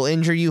groin. It will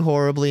injure you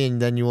horribly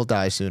and then you will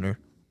die sooner.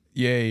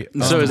 Yay.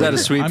 So is that a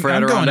sweep for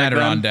I'm going Adirondack then?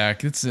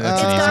 Adirondack. It's an It's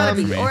easy gotta one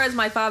for be. me. Or as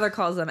my father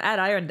calls them,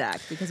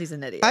 Adirondack because he's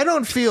an idiot. I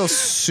don't feel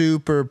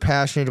super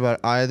passionate about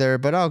either,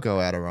 but I'll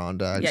go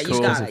Adirondack. Yeah, you because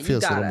gotta, It you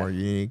feels a little gotta. more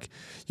unique.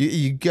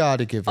 You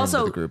gotta give in to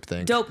also, the group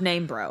thing. dope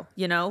name, bro.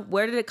 You know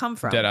where did it come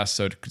from?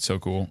 Deadass so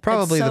cool.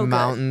 Probably It's so the good.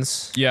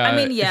 mountains. Yeah. I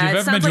mean, if yeah, you've it ever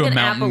been sounds to like a an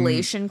mountain,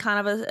 Appalachian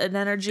kind of an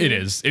energy. It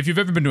is. If you've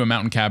ever been to a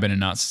mountain cabin and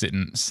not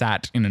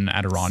sat in an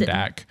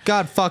Adirondack,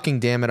 God fucking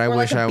damn it! I Or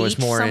wish like a I was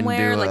beach more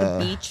somewhere, into. like a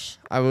beach.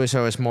 I wish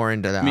I was more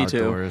into the Me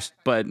outdoors. too.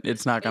 But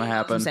it's not gonna From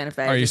happen. Santa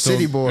Fe. are you still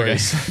City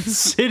boys. Okay.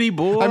 City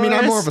boys. I mean,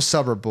 I'm more of a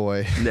suburb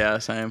boy. Yeah,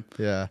 same.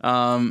 Yeah.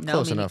 No,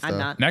 close me, enough, I'm though.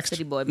 not. Next.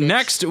 City boy. Bitch.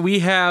 Next, we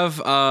have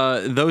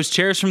those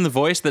chairs from The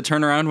Voice that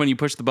turn around when you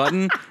push the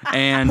button,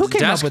 and Who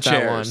came up desk with that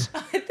chairs.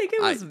 one? I think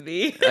it was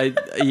me.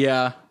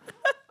 Yeah.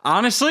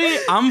 Honestly,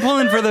 I'm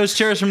pulling for those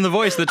chairs from The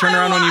Voice that turn I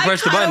around when you want- I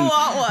push the kinda button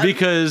want one.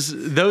 because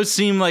those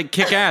seem like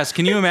kick ass.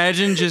 Can you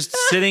imagine just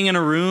sitting in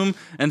a room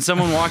and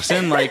someone walks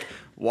in like,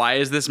 why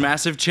is this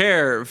massive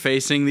chair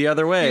facing the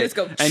other way? You just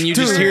go, and you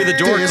just hear the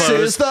door This close,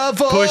 is the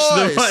push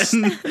the Voice.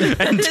 button,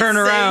 and turn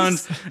around,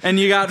 Sings. and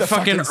you got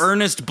fucking fucking-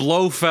 Ernest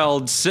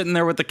Blofeld sitting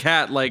there with the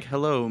cat, like,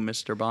 "Hello,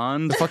 Mr.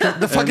 Bond."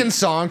 The fucking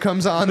song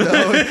comes on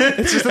though.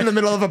 It's just in the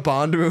middle of a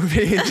Bond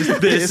movie. It's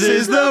just, This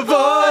is the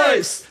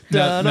voice.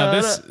 now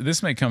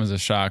this may come as a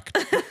shock.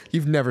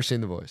 You've never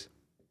seen The Voice.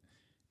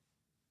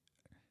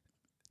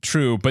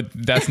 True, but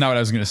that's not what I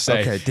was going to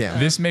say. Okay, damn.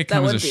 This may That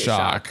come as would a be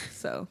shock.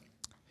 So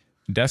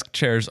Desk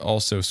chairs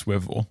also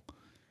swivel.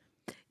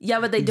 Yeah,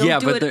 but they don't Yeah,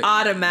 do but it they're-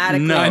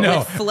 automatically No. I know.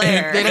 with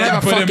flair. They don't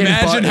have a But fucking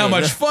imagine how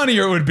button. much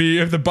funnier it would be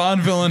if the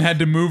Bond villain had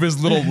to move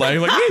his little leg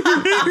like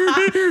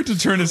to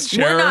turn his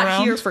chair We're not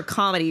around. here for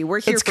comedy.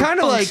 We're here It's for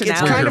kinda like- it's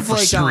functionality. kind of like-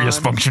 serious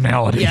John.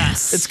 functionality.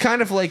 Yes. It's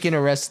kind of like in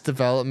Arrested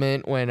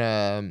Development when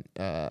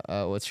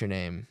what's her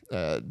name?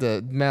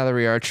 The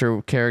Mallory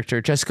Archer character,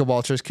 Jessica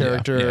Walter's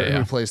character, yeah.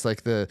 who plays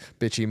like the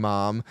bitchy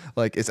mom,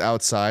 like is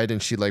outside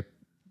and she like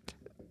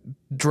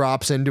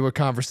drops into a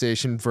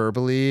conversation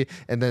verbally,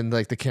 and then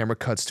like the camera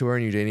cuts to her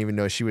and you didn't even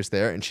know she was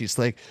there, and she's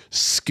like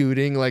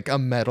scooting like a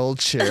metal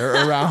chair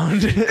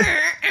around.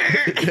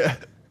 Yeah.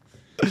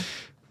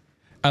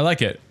 I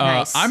like it.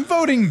 Nice. I'm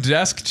voting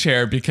desk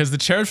chair because the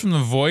chairs from The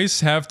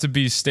Voice have to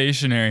be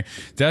stationary.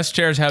 Desk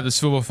chairs have the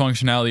swivel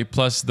functionality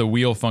plus the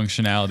wheel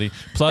functionality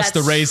plus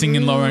That's the raising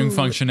and lowering true.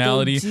 They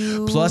functionality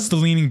do. plus the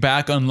leaning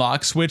back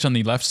unlock switch on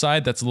the left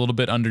side that's a little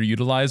bit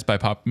underutilized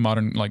by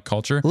modern like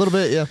culture. A little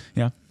bit, yeah.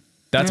 Yeah.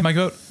 That's my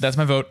vote. That's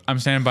my vote. I'm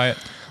standing by it.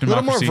 A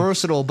little more Democracy.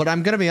 versatile, but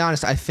I'm gonna be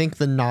honest. I think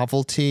the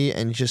novelty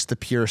and just the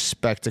pure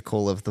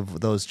spectacle of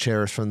those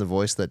chairs from The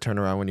Voice that turn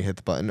around when you hit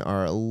the button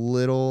are a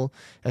little.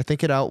 I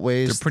think it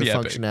outweighs They're pretty the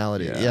epic.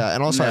 functionality. Yeah,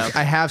 and also Yeah.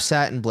 I have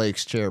sat in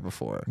Blake's chair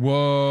before.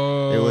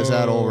 Whoa. It was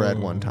at Old Red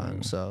one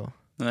time. So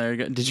There you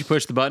go. Did you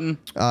push the button?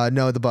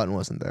 no, the button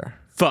wasn't there.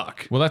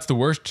 Fuck. Well, that's the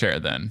worst chair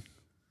then.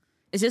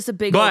 It's just a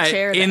big old But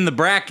chair. in that- the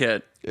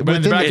bracket, But in the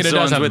Within- bracket, It's it the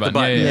does ones have a with the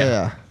button. button.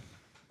 Yeah.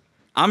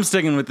 I'm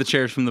sticking with the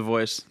chairs from The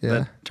Voice Yeah.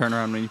 that turn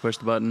around when you push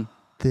the button.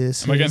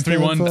 This Am I getting is the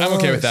 3-1? I'm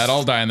okay with voice. that.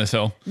 I'll die on this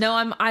hill. No,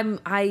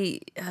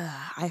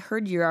 I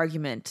heard your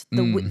argument.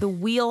 The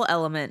wheel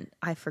element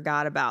I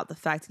forgot about. The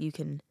fact that you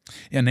can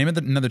Yeah, name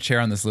another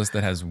chair on this list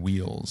that has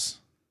wheels.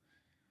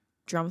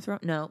 drum throw.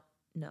 No.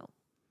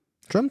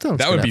 Drum tones.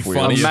 That can would be have wheels.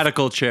 funny. A if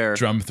medical chair.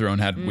 Drum throne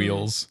had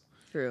wheels.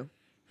 True.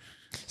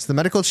 Is the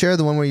medical chair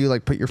the one where you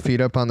like put your feet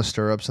up on the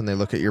stirrups and they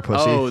look at your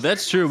pussy? Oh,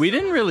 that's true. We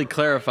didn't really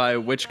clarify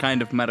which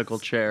kind of medical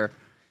chair.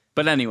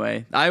 But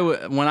anyway,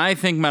 when I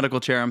think medical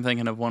chair, I'm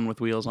thinking of one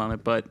with wheels on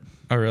it. But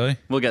Oh, really?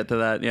 we'll get to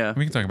that. Yeah.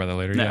 We can talk about that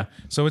later. Yeah. Yeah.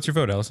 So, what's your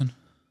vote, Allison?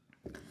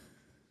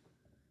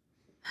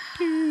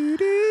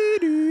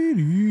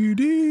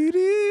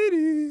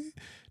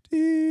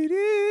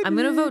 I'm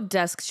gonna vote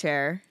desk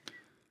chair.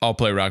 I'll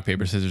play rock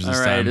paper scissors this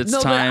All right, time. it's No,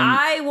 time. but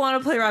I want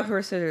to play rock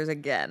paper scissors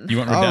again. You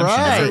want All redemption?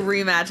 right. As right? a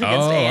rematch against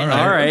Oh, Andrew. all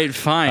All right,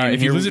 fine. All right,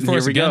 if you Here- lose it for here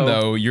us we again, go.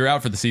 though, you're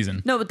out for the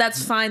season. No, but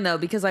that's fine though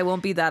because I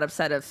won't be that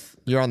upset if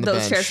You're on the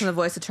those bench. chairs from The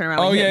Voice to turn around.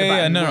 Oh and hit yeah, the yeah,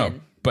 button no, no.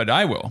 win. But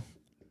I will,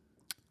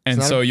 and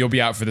not so a- you'll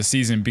be out for the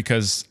season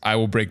because I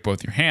will break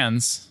both your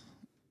hands,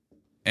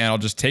 and I'll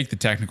just take the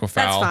technical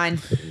That's foul. fine.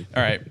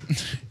 All right,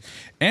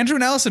 Andrew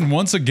and Allison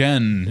once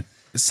again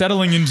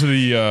settling into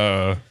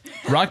the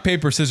rock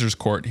paper scissors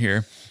court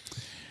here.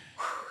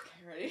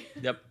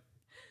 Yep.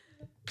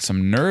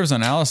 Some nerves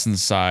on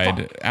Allison's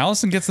side.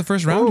 Allison gets the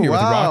first round here with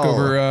a rock wow.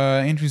 over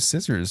Andrew's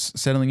scissors.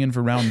 Settling in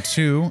for round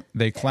 2,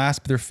 they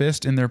clasp their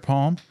fist in their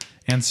palm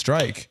and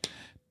strike.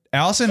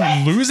 Allison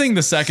losing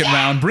the second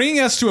round,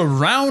 bringing us to a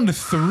round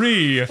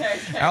 3.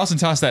 Allison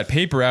tossed that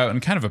paper out in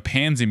kind of a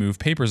pansy move.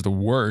 Paper's the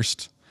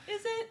worst.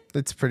 Is it?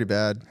 It's pretty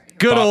bad.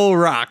 Good old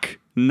rock.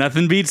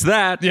 Nothing beats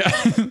that. Yeah.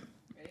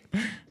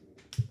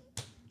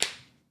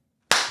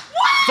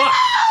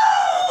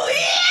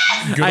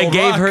 Good I old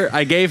gave rock.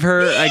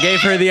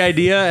 her the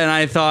idea, and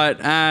I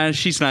thought,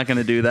 she's not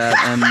gonna do that.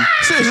 And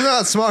She's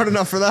not smart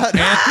enough for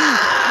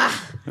that.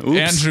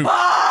 oops. Andrew.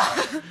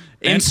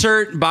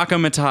 Insert Baka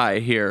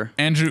Matai here.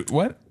 Andrew,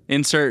 what?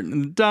 Insert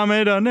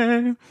Dame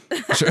Dane.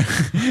 Sure.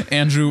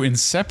 Andrew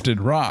incepted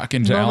rock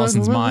into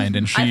Allison's mind,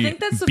 and I she think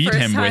that's the beat first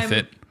him time. with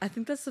it. I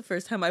think that's the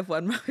first time I've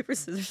won rock paper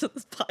scissors on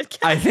this podcast.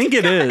 I think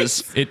it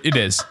is. It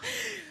is.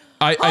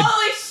 I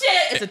Holy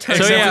shit! It's a turn.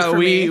 So Except yeah, for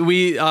me.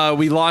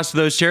 we lost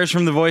those chairs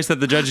from The Voice that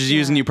the judges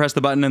use, and you press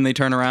the button and they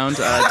turn around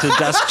to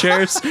desk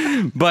chairs.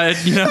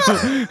 But you know,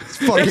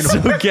 Fucking, it's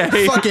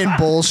okay. fucking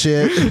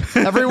bullshit.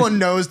 Everyone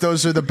knows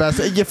those are the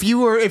best. If you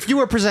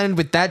were presented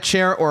with that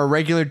chair or a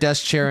regular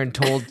desk chair and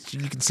told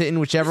you can sit in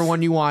whichever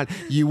one you want,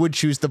 you would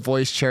choose the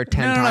Voice chair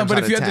 10 no, times but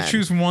out if you of had 10. to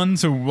choose one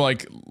to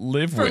like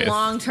live For with,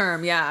 long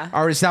term, yeah.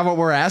 Or is that what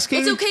we're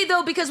asking? It's okay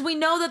though because we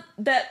know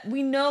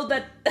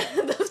that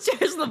those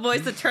chairs in The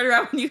Voice that turn around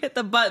when you hit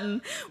the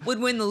button would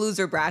win the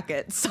loser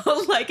bracket. So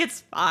like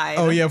it's fine.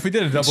 oh yeah, if we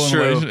did a double It's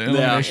true.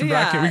 elimination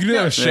Yeah. bracket, we could do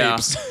that with Yeah.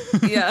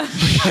 shapes.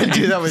 Yeah.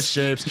 do that with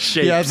shapes.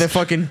 Shapes. Yeah, the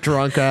fucking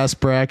drunk ass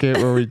bracket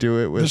where we do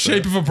it with The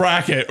shape of a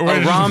bracket. Or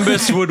A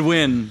rhombus would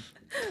win.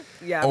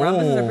 Yeah.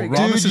 Rhombus are pretty good.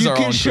 rhombus Dude, is you our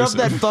can own shove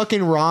that cursive.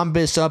 fucking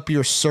rhombus up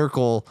your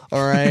circle,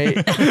 all right?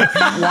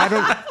 Why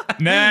don't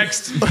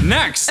Next.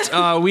 Next,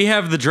 we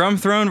have the drum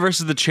throne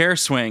versus the chair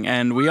swing,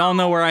 and we all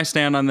know where I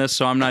stand on this,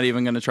 so I'm not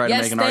even going to try to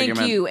Yes, make an thank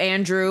argument. you,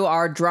 Andrew,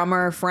 our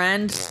drummer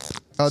friend.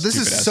 Oh, this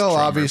is Stupid-ass so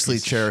drummer obviously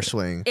piece of chair shit.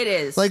 swing. It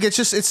is. Like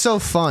it's so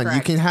fun. You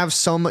Correct. can have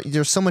so much.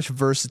 There's so much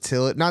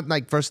versatility. Not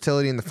like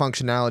versatility in the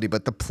functionality,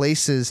 but the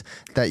places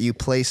that you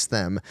place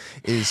them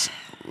is.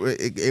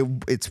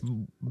 It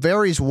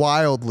varies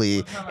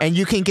wildly, and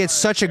you can get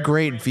such a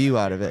great view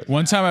out of it.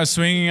 One time I was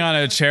swinging on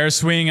a chair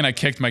swing and I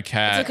kicked my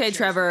cat. It's okay,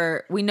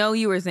 Trevor. We know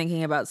you were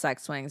thinking about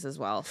sex swings as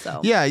well. So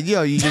Yeah,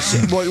 you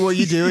just what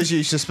you do is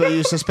you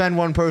suspend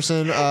one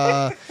person.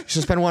 You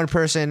suspend one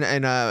person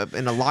in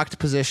a locked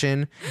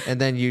position,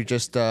 and then you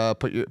just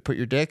put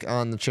your dick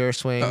on the chair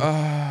swing,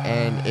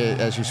 and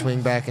as you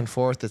swing back and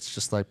forth, it's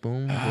just like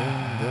boom, boom,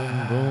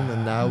 boom, boom,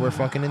 and now we're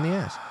fucking in the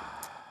ass.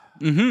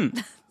 Dame.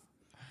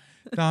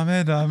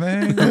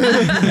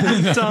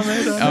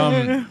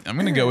 I'm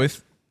gonna go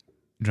with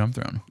drum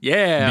throne.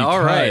 Yeah,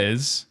 all right.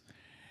 Because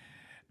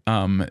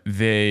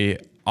they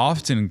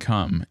often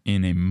come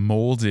in a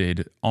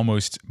molded,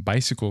 almost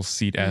bicycle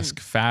seat-esque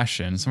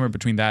fashion, somewhere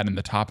between that and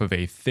the top of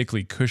a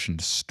thickly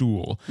cushioned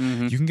stool.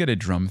 You can get a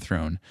drum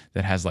throne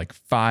that has like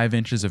 5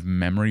 inches of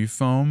memory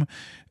foam,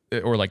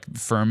 or like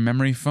firm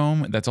memory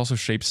foam that's also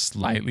shaped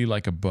slightly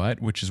like a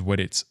butt, which is what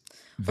it's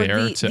Or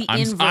there the, to. the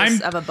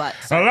inverse of a butt.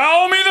 Sorry.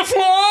 Allow me the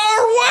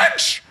floor,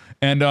 witch!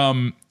 And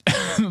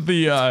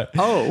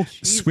the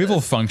swivel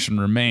function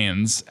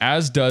remains,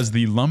 as does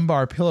the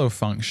lumbar pillow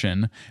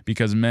function,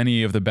 because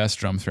many of the best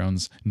drum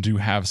thrones do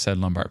have said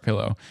lumbar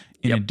pillow.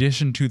 In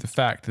addition to the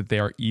fact that they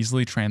are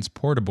easily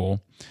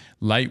transportable,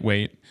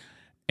 lightweight,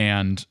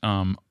 and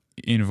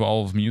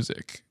involve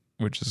music,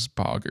 which is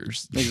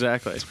poggers.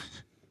 Exactly.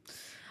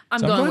 I'm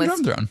So going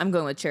drum throne. I'm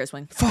going with chair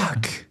swing.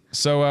 Fuck.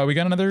 So we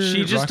got another.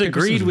 She just rock, paper,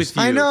 agreed scissors. with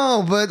you. I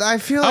know, but I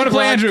feel I like wanna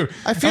play Andrew.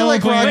 I feel I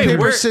like wanna rock play- Wait,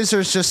 paper we're-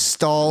 scissors just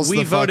stalls we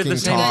the voted fucking the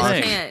same talk.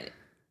 thing. Can't.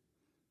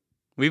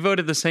 We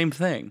voted the same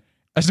thing.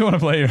 I still want to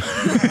play you.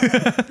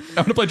 I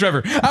want to play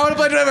Trevor. I want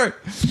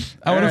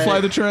to fly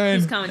the train.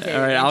 Who's commentating?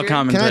 All right, I'll Andrew?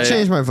 commentate. Can I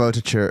change my vote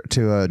to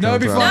No, drum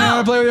it'd be throne? fun. I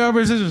want to play with rock,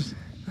 paper, scissors.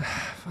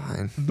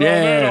 Fine.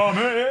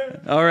 Yeah.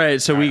 All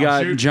right, so we I'll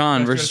got shoot.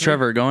 John Best two versus out of three.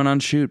 Trevor going on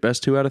shoot,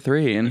 best 2 out of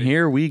 3. And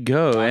here we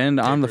go. And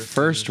on the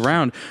first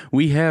round,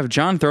 we have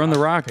John throwing the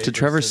rock to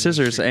Trevor's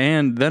scissors.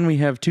 And then we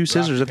have 2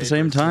 scissors at the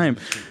same time.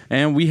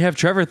 And we have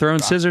Trevor throwing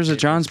scissors at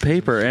John's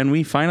paper. And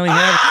we finally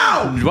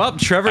have, well,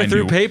 Trevor I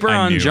threw knew- paper I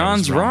on knew I was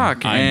John's wrong.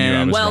 rock. I knew I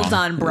And was Well wrong.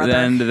 done, brother.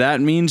 then that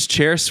means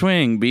chair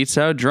swing beats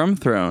out drum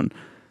throne.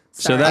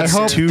 So Sorry. that's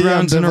I hope 2 the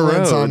rounds in a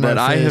ambivalence row on my that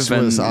I have face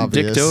been was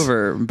obvious. dicked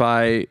over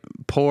by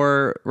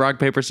poor rock,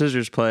 paper,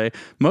 scissors play,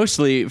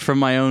 mostly from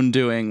my own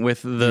doing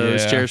with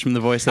those Yeah. chairs from The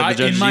Voice that the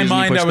judges in my use and you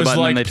mind, push I the was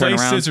button and they like, turn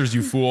play around. scissors,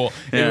 you fool.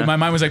 Yeah. My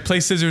mind was like, play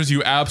scissors,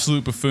 you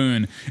absolute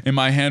buffoon. And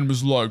my hand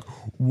was like,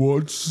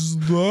 what's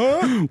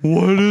that?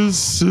 What is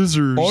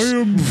scissors? I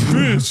am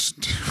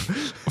fist.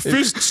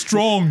 Fist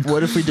strong.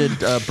 What if we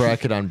did a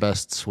bracket on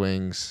best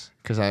swings?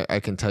 Because I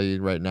can tell you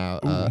right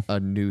now, a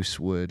noose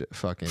would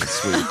fucking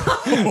sweep.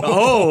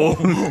 Oh,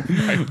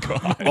 My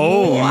God.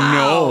 oh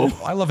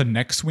no. I love a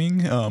neck swing.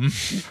 Ties.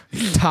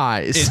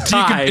 It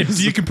Ties.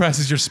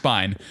 decompresses your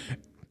spine.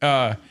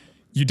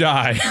 You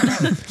die.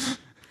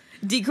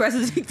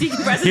 decompresses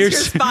Here's- your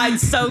spine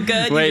so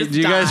good. Wait, just do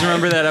you guys die.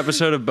 remember that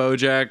episode of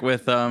BoJack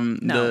with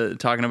No. the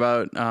talking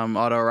about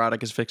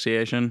autoerotic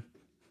asphyxiation?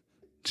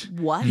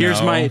 What? Here's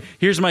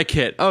No. my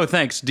kit. Oh,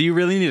 thanks. Do you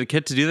really need a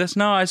kit to do this?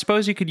 No, I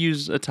suppose you could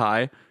use a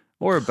tie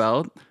or a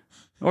belt,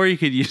 or you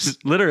could use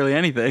literally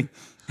anything.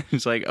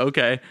 It's like,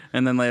 okay.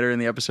 And then later in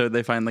the episode,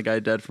 they find the guy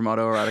dead from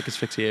autoerotic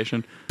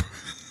asphyxiation.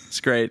 It's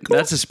great.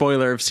 That's a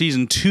spoiler of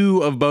season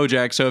 2 of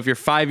BoJack. So if you're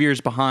 5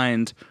 years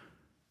behind,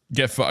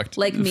 Get fucked.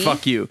 Like me?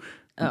 fuck you.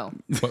 Oh,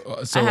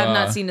 So, I have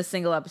not seen a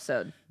single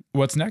episode.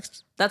 What's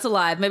next? That's a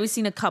lie. I've maybe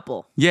seen a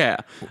couple. Yeah.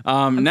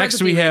 Friends Next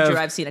with we you, Andrew.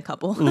 have I've seen a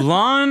couple.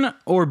 lawn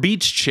or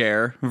beach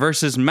chair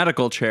versus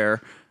medical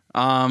chair.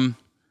 I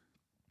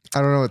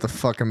don't know what the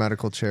fuck a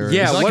medical chair is.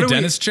 Yeah, Is it what like a do we-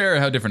 dentist chair? Or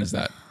how different is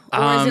that?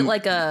 Or is it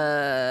like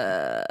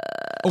a?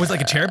 Oh, it's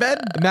like a chair bed?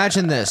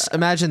 Imagine this.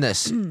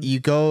 You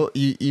go.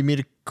 You meet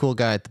a cool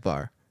guy at the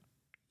bar.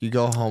 You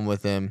go home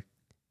with him,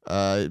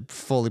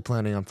 fully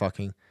planning on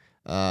fucking,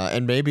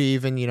 and maybe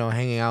even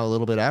hanging out a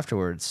little bit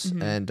afterwards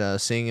and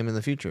seeing him in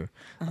the future.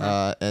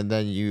 And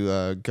then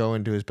you go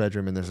into his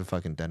bedroom and there's a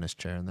fucking dentist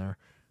chair in there.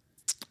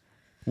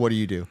 What do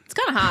you do? It's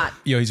kind of hot.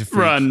 Yo, he's a freak.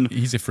 Run.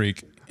 He's a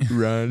freak.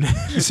 Run.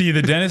 See,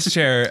 the dentist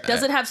chair.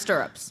 Does it have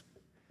stirrups?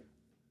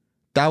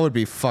 That would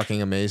be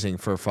fucking amazing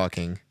for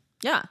fucking.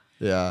 Yeah.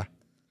 Yeah.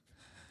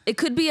 It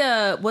could be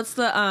a what's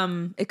the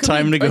It could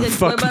Time be to go like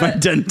fuck what about my a-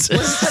 dentist.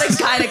 What's that,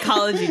 a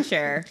gynecology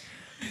chair?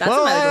 That's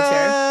a medical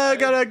chair.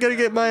 I gotta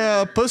get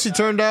my pussy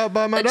turned out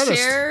by my A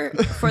dentist. chair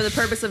for the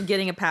purpose of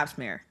getting a pap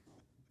smear.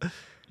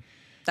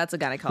 That's a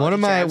gynecology One of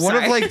chair. I'm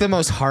sorry. like the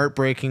most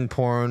heartbreaking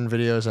porn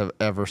videos I've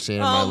ever seen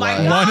in Oh my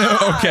my life.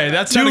 God. Okay,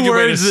 that's Two not a good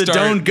way to words that start.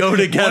 don't go One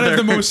together. of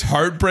the most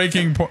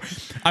heartbreaking.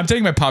 I'm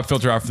taking my pop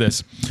filter off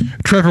this.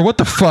 Trevor, what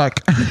the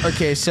fuck?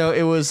 Okay, so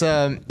it was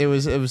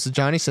the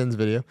Johnny Sins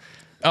video.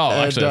 Oh,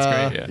 And, actually,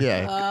 that's great.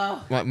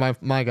 Yeah.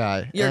 my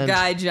guy. Your And-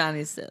 guy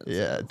Johnny Sins.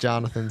 Yeah,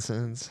 Jonathan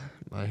Sins.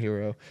 my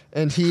hero.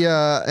 And he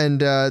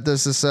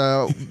there's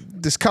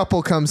this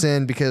couple comes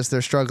in because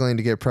they're struggling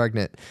to get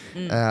pregnant,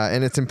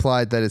 and it's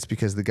implied that it's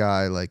because the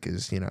guy like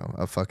is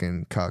a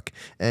fucking cuck,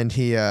 and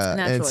he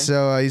and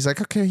so he's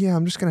like, okay, yeah,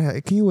 I'm just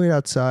gonna can you wait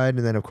outside?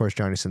 And then of course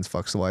Johnny Sins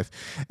fucks the wife,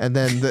 and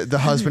then the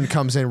husband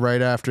comes in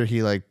right after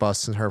he like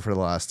busts her for the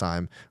last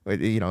time.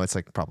 It's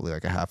like probably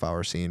like a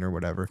half-hour scene or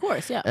whatever. Of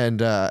course, yeah. And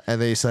then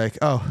he's like,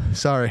 oh,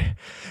 sorry,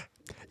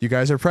 you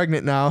guys are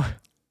pregnant now.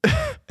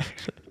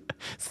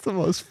 It's the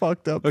most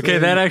fucked up Okay,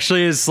 thing. that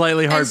actually is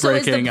slightly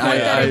heartbreaking. And so is the point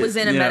that it was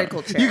in a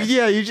medical chair.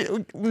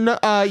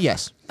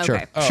 Yes.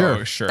 Okay.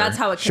 Sure. That's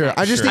how it connects. Sure.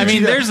 I just I need mean,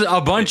 you to- there's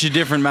a bunch of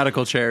different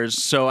medical chairs,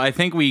 so I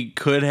think we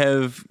could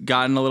have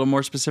gotten a little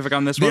more specific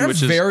on this one, They're which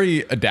is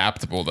very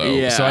adaptable, though.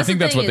 Yeah. So I think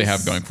that's the what they thing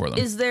have going for them.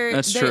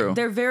 That's true.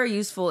 They're very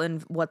useful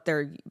in what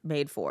they're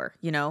made for.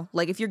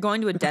 Like if you're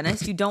going to a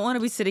dentist, you don't want to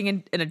be sitting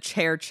in a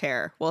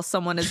chair while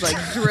someone is like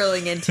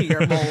drilling into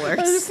your molars.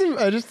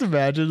 I just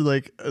imagine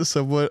like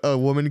a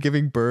woman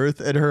giving birth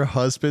and her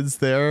husband's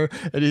there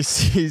and he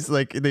sees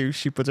like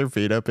she puts her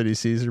feet up and he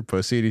sees her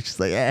pussy and he's just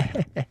like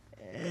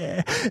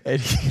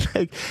and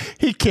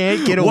he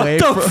can't get away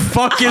what from the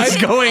fuck is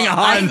going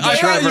on, I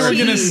thought you were Trevor?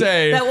 gonna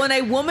say that when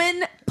a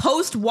woman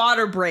post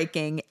water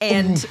breaking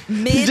and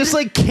mid, he just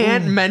like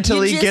can't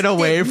mentally you just get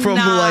away did from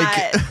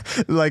not.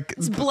 like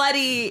it's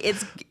bloody.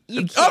 It's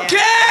you can't. Okay,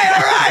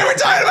 all right, we're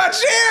talking about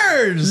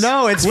chairs.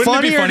 no, it's Wouldn't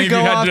it be funnier funny to if go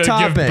you had off to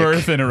topic. give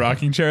birth in a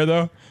rocking chair,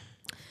 though?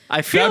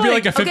 I feel That'd be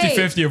like a okay,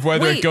 50-50 of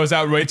whether it wait, goes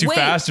out way too wait.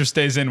 fast or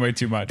stays in way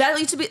too much. That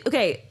used to be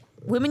okay.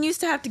 Women used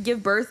to have to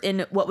give birth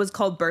in what was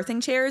called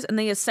birthing chairs, and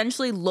they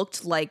essentially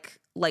looked like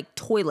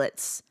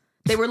toilets.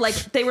 They were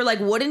like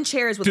wooden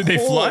chairs with Did they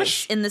holes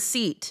flush? in the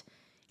seat,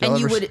 Y'all and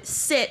you ever would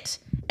sit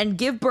and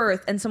give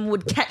birth, and someone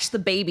would catch the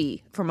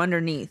baby from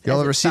underneath. Y'all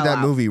as ever it see fell that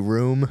out. movie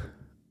Room?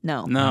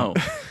 No.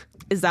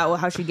 Is that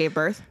how she gave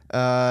birth?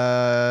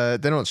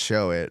 They don't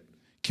show it.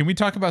 Can we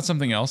talk about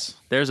something else?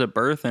 There's a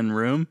birth in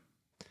room.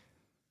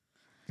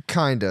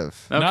 Kind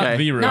of. Okay. Not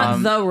the room.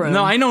 Not the room.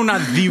 No, I know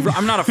not the room.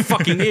 I'm not a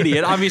fucking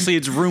idiot. Obviously,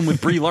 it's Room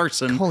with Brie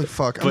Larson. Holy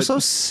fuck! I'm But- so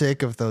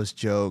sick of those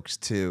jokes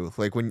too.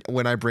 Like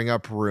when I bring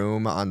up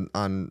Room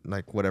on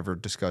like whatever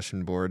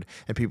discussion board,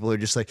 and people are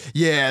just like,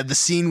 "Yeah, the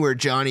scene where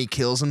Johnny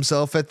kills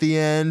himself at the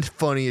end,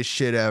 funniest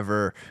shit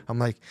ever." I'm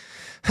like,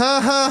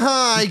 "Ha ha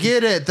ha! I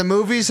get it. The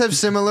movies have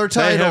similar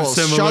They have titles.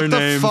 similar Shut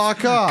names. the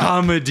fuck up."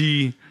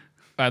 Comedy.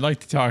 I'd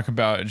like to talk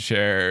about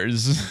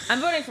chairs.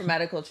 I'm voting for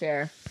medical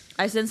chair.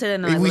 I didn't say that.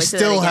 No, We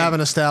still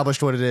haven't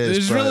established what it is.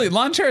 There's but really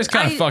lawn chairs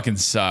kind I- of fucking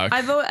suck.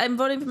 I'm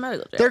voting for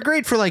medical chair. they're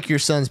great for like your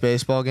son's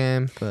baseball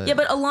game. But Yeah,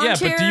 but a lawn yeah,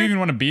 chair. but do you even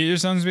want to be at your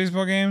son's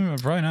baseball game?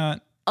 Probably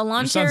not. a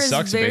lawn your son chair is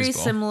sucks at very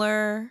baseball.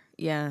 similar.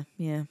 Yeah.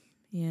 your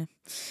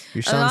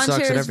A son lawn sucks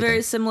chair at is very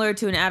everything. similar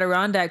to an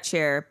Adirondack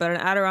chair, but an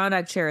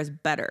Adirondack chair is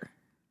better.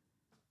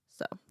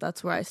 So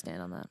that's where I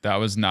stand on that. That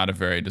was not a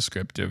very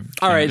descriptive.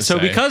 All thing right, to so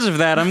say. because of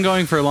that, I'm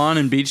going for lawn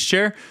and beach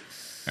chair.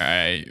 All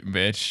right,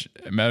 bitch,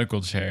 medical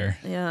chair.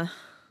 Yeah.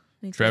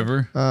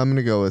 Trevor, I'm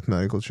gonna go with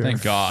medical chair.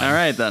 thank God. All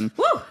right, then.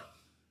 Woo!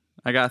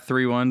 I got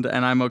 3-1,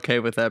 and I'm okay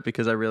with that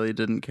because I really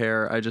didn't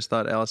care. I just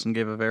thought Allison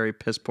gave a very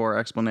piss poor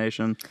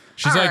explanation.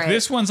 She's All like, right.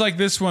 this one's like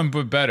this one,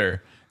 but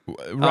better. Right.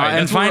 And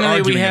that's what we're finally,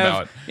 we arguing have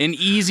about. an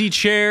easy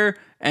chair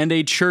and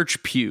a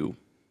church pew.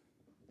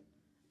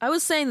 I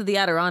was saying that the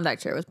Adirondack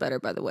chair was better,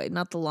 by the way,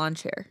 not the lawn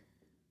chair.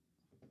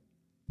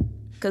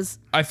 Because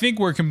I think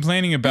we're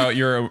complaining about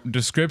your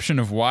description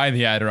of why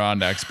the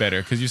Adirondack's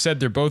better, because you said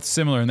they're both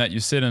similar in that you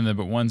sit in them,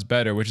 but one's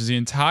better, which is the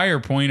entire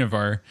point of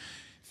our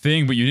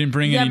thing. But you didn't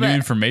bring any new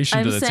information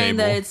I'm to the saying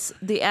table. that it's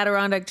the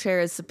Adirondack chair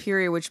is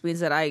superior, which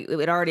means that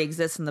it already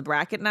exists in the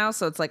bracket now.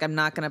 So it's like I'm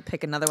not going to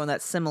pick another one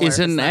that's similar. Is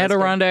it It's an not as good.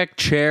 Adirondack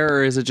chair,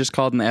 or is it just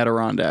called an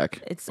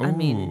Adirondack? It's. I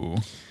mean, Ooh.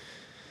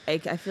 I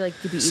feel like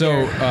it could be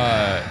So,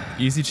 either.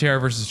 easy chair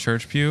versus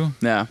church pew.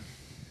 Yeah.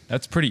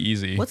 That's pretty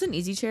easy. What's an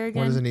easy chair again?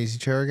 What is an easy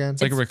chair again?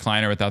 It's like a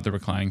recliner without the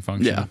reclining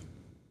function. Yeah.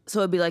 So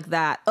it'd be like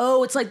that.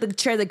 Oh, it's like the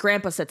chair that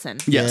Grandpa sits in.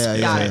 Yes. Yeah,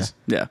 Got yeah, it.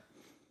 Yeah.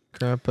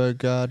 Grandpa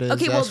got his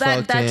Okay, well ass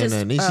that fucked in just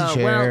an easy well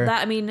chair.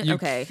 that I mean You,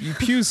 okay you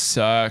pews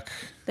suck.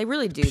 they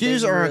really do.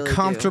 Pews They are really do.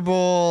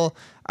 comfortable.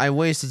 I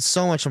wasted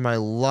so much of my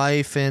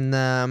life in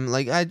them.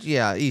 Like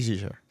easy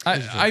chair.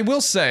 I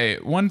will say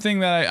one thing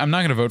that I'm not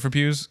going to vote for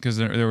pews because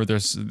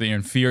there's the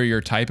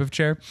inferior type of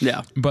chair.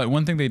 Yeah. But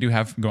one thing they do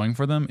have going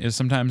for them is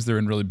sometimes they're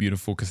in really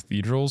beautiful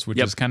cathedrals, which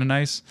Yep. is kind of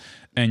nice.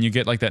 And you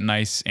get like that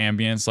nice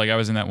ambience. Like I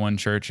was in that one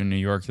church in New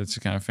York that's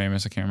kind of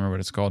famous. I can't remember what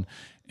it's called.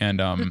 And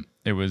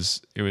it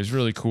was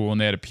really cool. And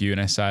they had a pew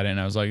and I sat in and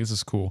I was like, this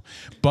is cool.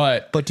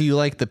 But But do you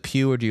like the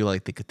pew or do you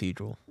like the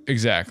cathedral?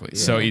 exactly.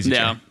 So easy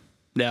Yeah. chair.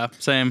 Yeah.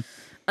 Same.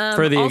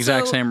 For the also-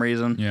 exact same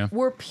reason. Yeah.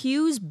 Were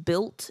pews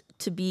built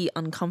to be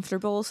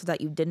uncomfortable so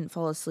that you didn't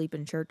fall asleep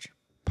in church?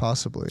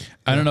 Possibly.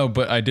 I don't know,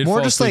 but I did More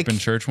fall just asleep like- in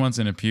church once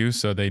in a pew,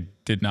 so they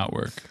did not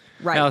work.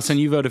 Right. Allison,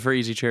 you voted for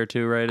easy chair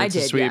too, right? I It's a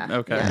did. sweep. Yeah.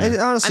 Okay. Yeah. And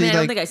I honestly, mean, I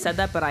don't like, think I said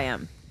that, but I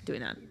am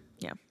doing that.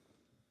 Yeah.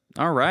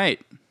 All right.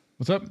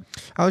 What's up?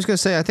 I was gonna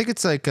say, I think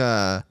it's like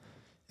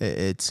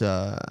it's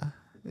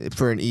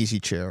for an easy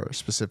chair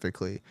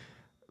specifically.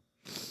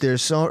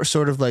 there's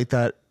sort of like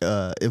that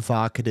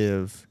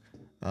evocative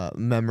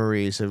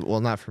memories of, well,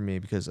 not for me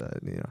because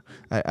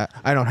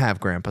I don't have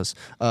grandpas.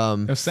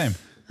 Same.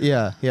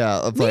 Yeah.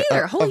 Of Me like,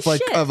 either. Holy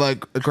shit. Of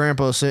like a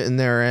grandpa sitting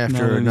there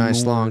after Not a nice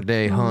anymore. long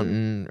day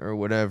hunting or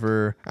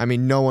whatever. I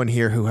mean, no one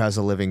here who has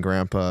a living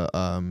grandpa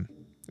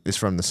is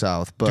from the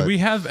South. But Do we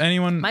have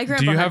anyone? My Do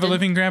grandpa you have a hunted.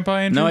 living grandpa,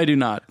 Andrew? No, I do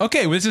not.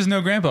 Okay, well, this is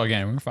no grandpa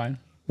game. We're fine.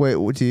 wait,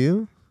 what do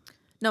you?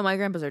 No, my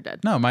grandpas are dead.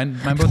 No, mine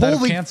both died of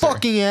Holy cancer.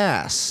 fucking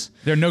ass!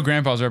 There are no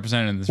grandpas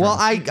represented in this Well,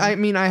 room. I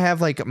mean, I have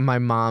like my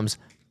mom's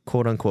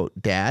quote unquote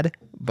dad,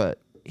 but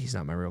he's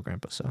not my real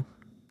grandpa.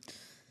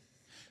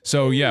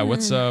 So yeah,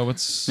 what's we're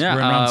in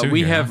round two we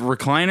here, have huh?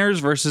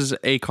 recliners versus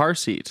a car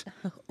seat.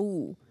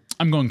 Ooh.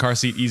 I'm going car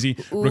seat easy.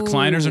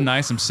 Recliners are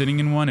nice. I'm sitting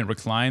in one. It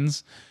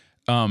reclines.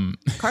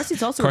 Car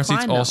seats also Car recline,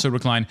 seats though. also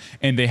recline,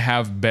 and they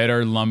have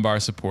better lumbar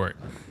support.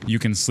 You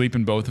can sleep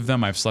in both of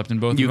them. I've slept in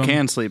both You of them.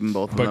 can sleep in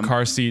both of But them.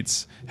 car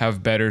seats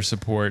have better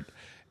support.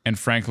 And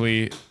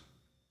frankly,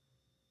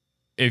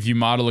 if you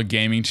model a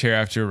gaming chair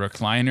after a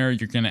recliner,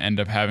 you're going to end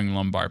up having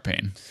lumbar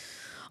pain.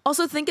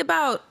 Also, think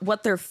about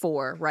what they're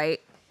for, right?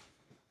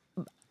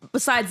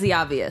 Besides the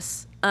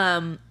obvious.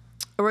 A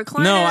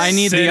recliner. No, I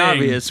need Sitting. the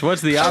obvious.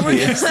 What's the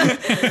obvious?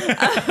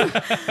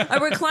 A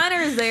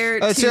recliner is there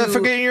It's to. for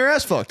getting your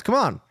ass fucked. Come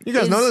on, you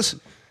guys know this.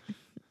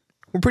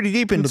 We're pretty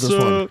deep into this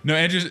one. No,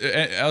 Andrew,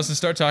 Allison,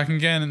 start talking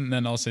again, and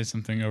then I'll say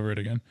something over it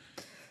again.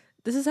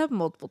 This has happened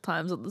multiple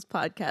times on this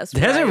podcast.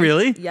 Has where it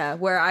really? Yeah,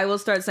 where I will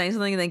start saying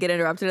something and then get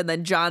interrupted, and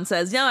then John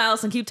says, "No,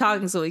 Allison, keep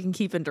talking so we can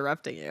keep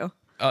interrupting you."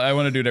 I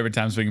want to do it every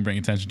time so we can bring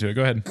attention to it.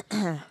 Go ahead.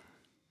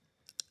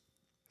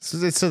 So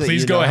that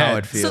Please you go know ahead. how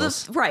it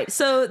feels.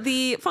 So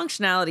the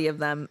functionality of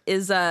them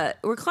is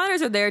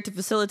recliners are there to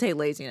facilitate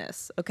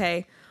laziness,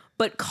 okay?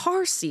 But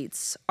car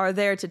seats are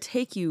there to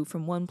take you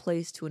from one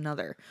place to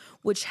another,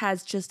 which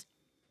has just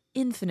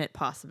infinite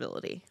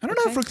possibility. I don't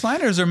know if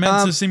recliners are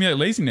meant to simulate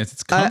laziness.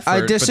 It's comfort. I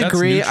but that's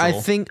disagree. I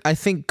neutral.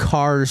 think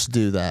cars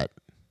do that.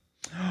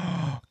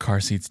 Car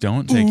seats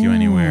don't take you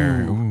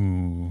anywhere.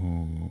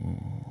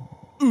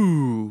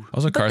 Ooh.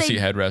 Also, car they- seat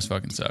headrest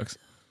fucking sucks.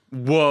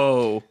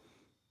 Whoa.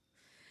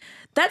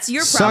 That's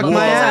your Suck problem. my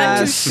because I'm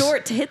too ass.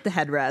 short to hit the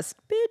headrest,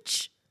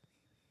 bitch.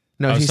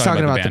 No, I was he's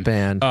talking about the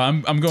band.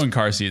 I'm going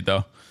car seat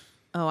though.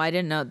 Oh, I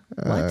didn't know.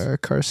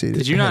 What? Car seat.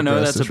 Did you not know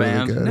headrest that's a is really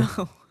band? good.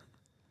 No.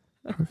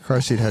 Car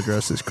seat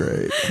headrest is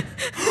great.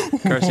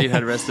 Car seat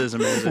headrest is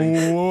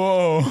amazing.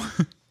 Whoa.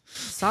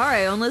 Sorry,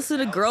 I only listen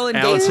to girl and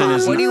gay Allison pop.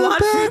 is What do you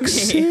want from me?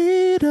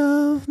 Backseat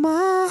of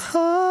my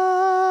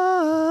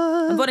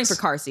heart. I'm voting for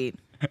car seat.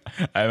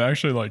 I'm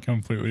actually like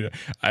completely.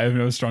 I have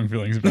no strong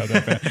feelings about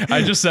that band.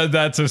 I just said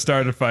that to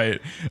start a fight.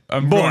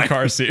 I'm going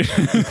car seat.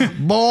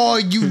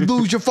 Boy, you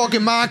lose your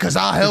fucking mind because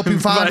I'll help you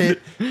find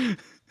it.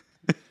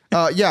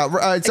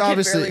 It's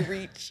obviously.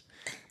 reach.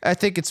 I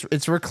think it's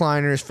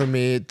recliners for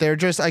me. They're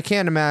just, I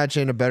can't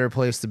imagine a better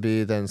place to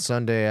be than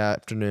Sunday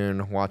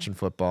afternoon watching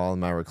football in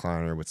my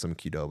recliner with some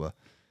Qdoba.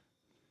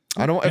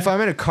 I don't. If I'm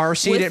in a car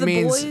seat, With it the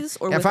means. boys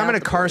or If I'm in without a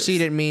the car boys?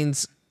 seat, it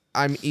means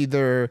I'm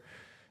either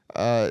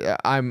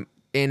I'm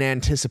in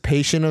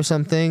anticipation of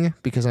something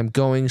because I'm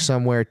going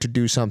somewhere to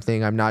do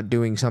something. I'm not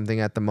doing something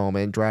at the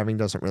moment. Driving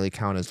doesn't really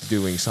count as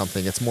doing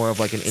something. It's more of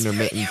like an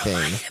intermittent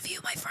thing. Of you,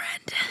 my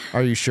friend.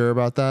 Are you sure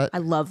about that? I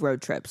love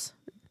road trips.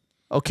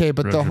 Okay,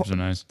 but Road trips are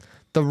nice.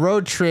 the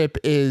road trip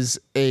is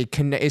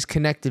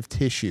connective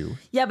tissue.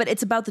 Yeah, but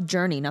it's about the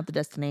journey, not the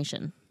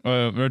destination.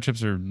 Road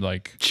trips are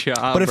like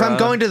But if I'm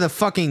going to the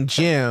fucking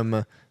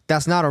gym,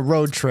 that's not a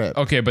road trip.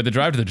 okay, but the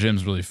drive to the gym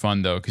is really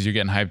fun though because you're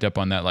getting hyped up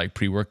on that like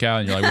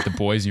pre-workout and you're like with the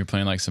boys and you're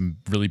playing like some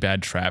really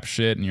bad trap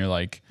shit and you're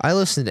like I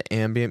listen to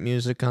ambient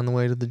music on the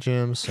way to the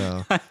gym,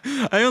 so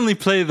I only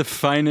play the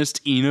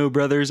finest Eno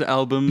Brothers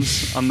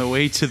albums on the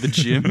way to the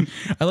gym.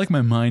 I like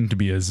my mind to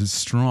be as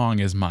strong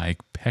as my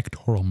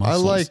pectoral I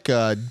muscles.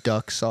 like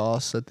duck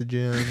sauce at the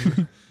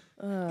gym.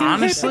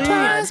 Honestly,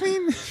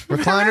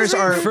 Recliners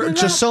are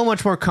just so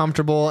much more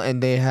comfortable,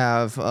 and they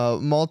have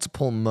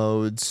multiple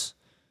modes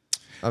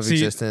of See,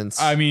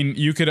 existence. I mean,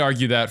 you could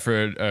argue that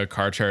for a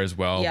car chair as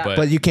well, Yeah.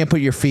 but you can't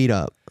put your feet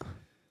up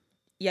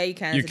Yeah, you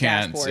can. you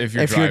can't if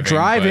you're if you're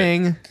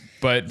driving.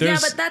 But Yeah,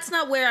 there's but that's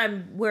not where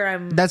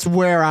I'm. That's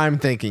where I'm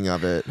thinking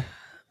of it.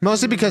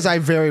 Mostly because I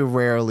very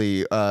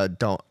rarely am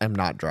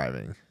not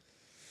driving.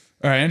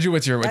 all right, Andrew,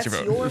 what's your That's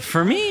vote? your.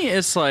 for me,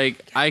 it's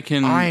like I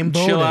can I'm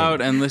chill voting. out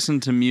and listen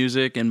to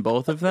music in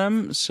both of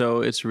them,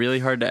 so it's really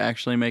hard to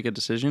actually make a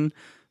decision.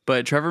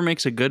 But Trevor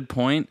makes a good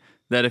point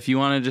that if you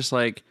want to just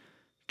like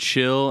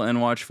chill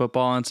and watch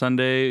football on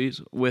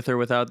Sundays with or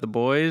without the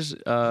boys,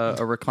 a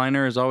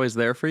recliner is always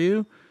there for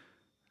you.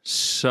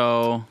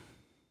 So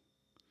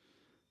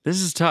this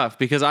is tough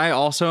because I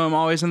also am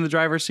always in the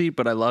driver's seat,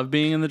 but I love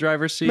being in the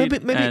driver's seat.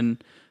 Maybe-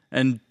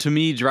 And to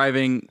me,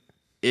 driving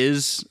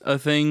is a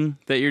thing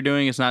that you're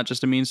doing. It's not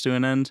just a means to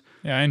an end.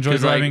 Yeah, I enjoy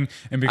 'Cause, like, driving,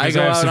 and I because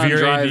go I have out on severe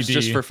drives ADD,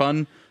 just for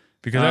fun.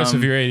 because I have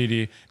severe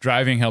ADD,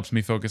 driving helps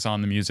me focus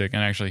on the music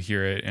and actually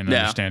hear it and Yeah.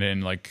 understand it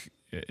and like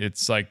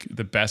it's like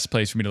the best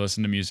place for me to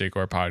listen to music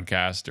or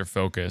podcast or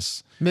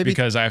focus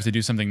because I have to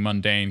do something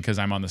mundane because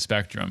I'm on the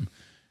spectrum.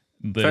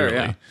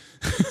 Literally.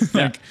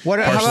 Fair, yeah.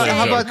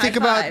 How about High think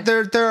five.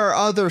 about there are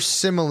other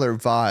similar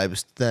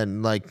vibes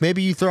then, like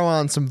maybe you throw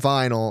on some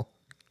vinyl,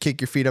 kick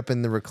your feet up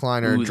in the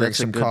recliner, Ooh, drink that's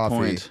a some good coffee,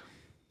 point.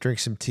 drink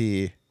some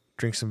tea,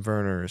 drink some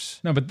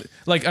Vernors. No, but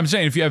like I'm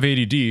saying, if you have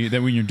ADD,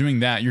 then when you're doing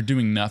that, you're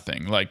doing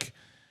nothing. Like,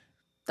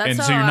 That's and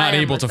so how you're not I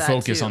am able with to that,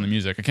 focus too. on the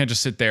music. I can't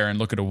just sit there and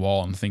look at a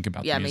wall and think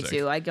about Yeah, the me music.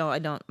 too. I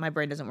don't. My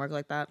brain doesn't work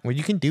like that. Well,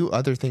 you can do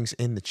other things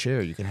in the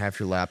chair. You can have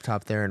your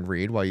laptop there and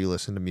read while you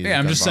listen to music. Yeah,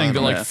 I'm on just saying that,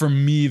 vinyl. like, Yeah. for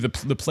me, the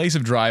place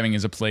of driving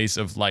is a place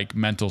of like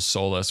mental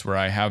solace where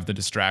I have the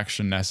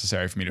distraction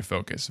necessary for me to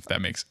focus. If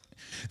that makes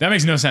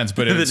no sense,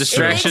 but The it's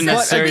distraction But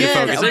necessary to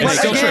again- focus. but It makes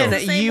still sense. true. again,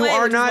 The same you way,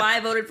 are which is not. why I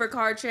voted for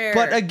car chair.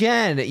 But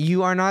again,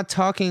 you are not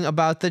talking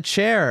about the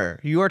chair.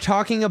 You are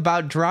talking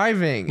about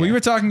driving. well, you were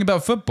talking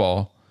about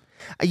football.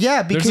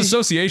 Yeah, There's because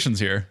associations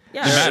here.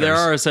 Yeah. It matters. There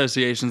are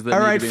associations that all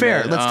need right, to be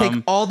fair. made. Let's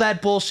take all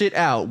that bullshit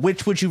out.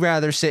 Which would you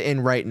rather sit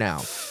in right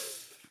now?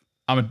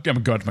 I'm gonna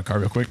go out to my car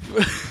real quick.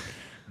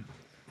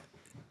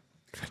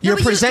 You're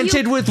but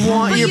presented with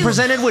one. but You're you-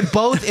 presented with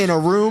both in a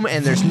room,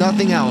 and there's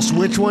nothing else.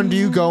 Which one do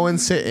you go and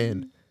sit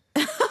in?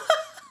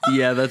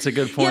 Yeah, that's a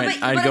good point.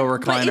 but- I'd go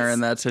but recliner it's-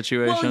 in that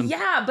situation. Well,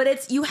 yeah,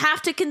 but you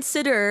have to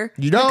consider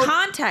You don't. the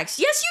context.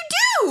 Yes,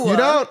 you do. You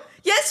don't.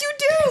 Yes, you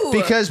do.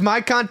 Because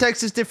my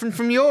context is different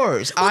from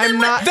yours. I'm then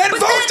what- not. Then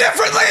vote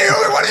differently.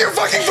 What are you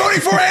fucking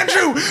voting for,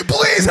 Andrew?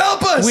 Please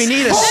help us. We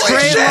need a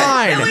straight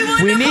line. No, we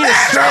want We to need a vote.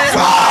 straight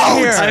line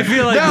here. I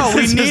feel like no,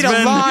 we this need has a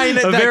been line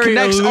a that very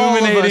connects all of us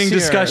illuminating here.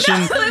 discussion,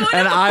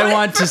 and I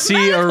want to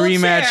see a Michael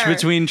rematch chair.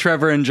 between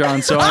Trevor and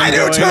John. So I'm do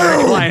going too.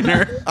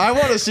 recliner. I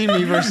want to see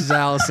me versus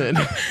Allison.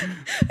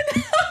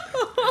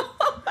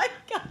 Oh my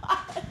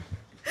god.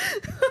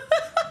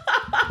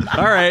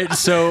 All right,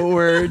 so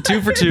we're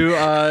 2 for 2.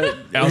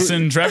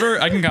 Allison,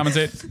 Trevor, I can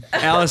compensate.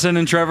 Allison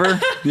and Trevor.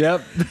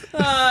 Yep.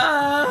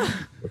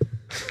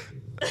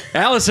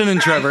 Allison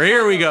and Trevor.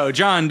 Here we go.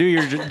 John, do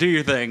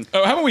your thing.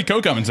 Oh, how about we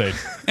co-compensate?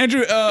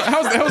 Andrew,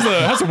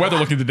 how's the weather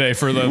looking today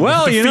for the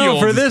Well, the you know,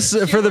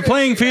 fields? for the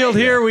playing field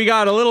here, we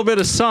got a little bit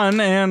of sun,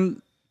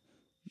 and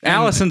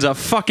Allison's a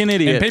fucking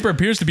idiot. And paper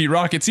appears to beat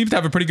rock. It seems to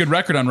have a pretty good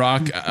record on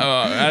rock,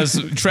 as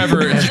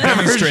Trevor has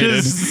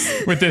demonstrated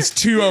just- with this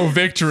 2-0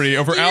 victory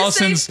over Did you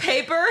Allison's. say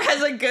paper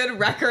has a good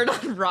record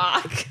on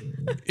rock?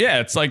 Yeah,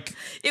 it's like,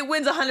 It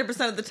wins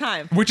 100% of the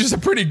time. which is a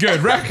pretty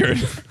good record.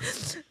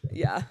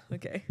 Yeah.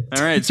 Okay.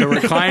 All right, so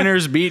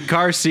recliners beat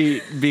car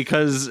seat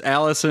because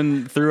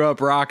Allison threw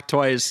up rock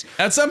twice.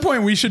 At some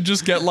point, we should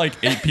just get like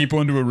 8 people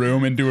into a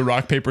room and do a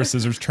rock, paper,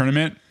 scissors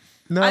tournament.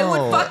 No, I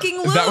would fucking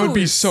lose. That would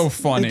be so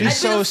funny. It'd be I'd be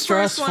so the first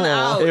stressful. one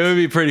out. It would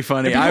be pretty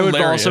funny. It'd be I would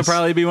hilarious. also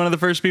probably be one of the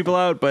first people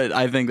out, but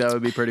I think that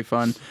would be pretty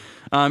fun.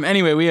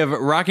 Anyway, we have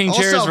rocking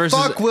chairs Also, versus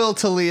fuck Will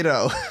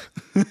Toledo.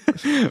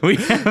 we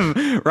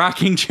have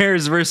rocking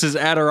chairs versus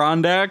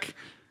Adirondack.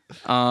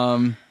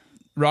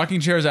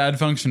 Rocking chairs add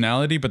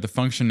functionality, but the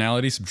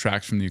functionality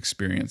subtracts from the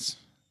experience.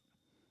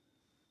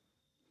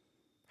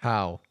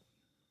 How?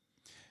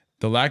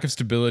 The lack of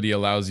stability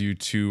allows you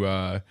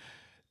to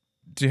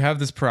have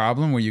this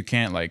problem where you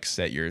can't like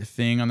set your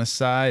thing on the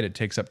side. It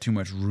takes up too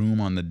much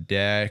room on the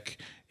deck.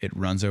 It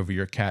runs over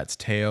your cat's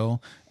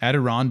tail.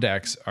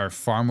 Adirondacks are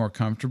far more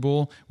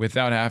comfortable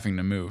without having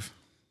to move.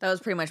 That was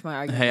pretty much my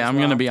argument. Hey, as I'm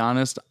well. gonna be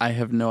honest. I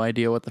have no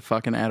idea what the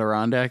fucking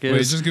Adirondack is. Wait,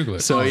 just Google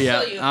it. So I'll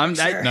yeah, show you a I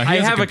picture. Now, he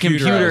has have a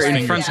computer at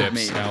his in front of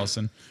fingertips, me.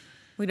 Allison.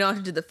 We don't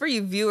have to do the for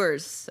you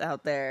viewers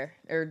out there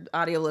or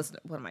audio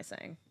listeners. What am I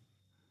saying?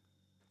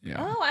 Yeah.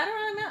 Oh,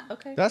 Adirondack.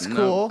 Okay. That's No,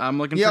 cool. I'm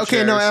looking Yeah, for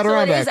okay, no, chairs. So it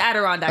Adirondack. is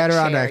Adirondack.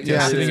 Adirondack, chair. You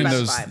yeah. have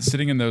to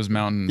Sitting in those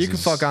mountains. You can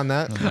is fuck on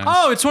that. nice.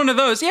 Oh, it's one of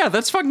those. Yeah,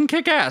 that's fucking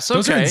kick ass.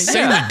 Those are Okay.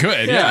 insanely Yeah.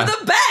 good. Yeah. Yeah.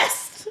 The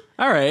best.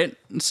 All right.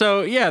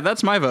 So yeah,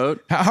 that's my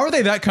vote. How are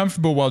they that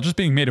comfortable while just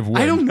being made of wood?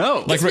 I don't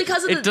know. It's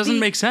because of it doesn't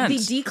make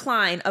sense. The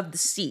decline of the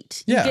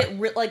seat. Yeah.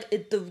 You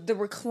get the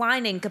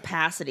reclining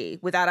capacity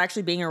without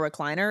actually being a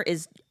recliner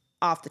is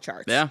off the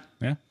charts. Yeah.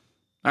 Yeah.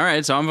 All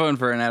right. So I'm voting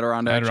for an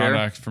Adirondack chair.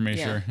 Adirondack for me,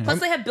 Yeah. sure. Yeah. Plus,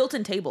 they have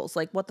built-in tables.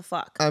 Like, what the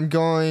fuck? I'm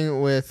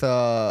going with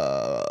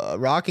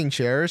rocking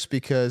chairs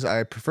because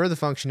I prefer the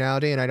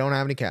functionality and I don't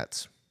have any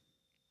cats.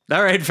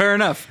 All right. Fair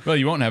enough. Well,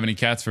 you won't have any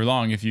cats for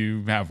long if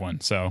you have one,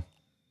 so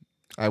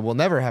I will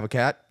never have a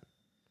cat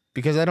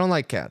because I don't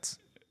like cats.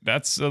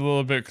 that's a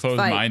little bit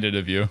closed-minded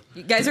of you.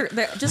 You guys are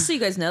just so you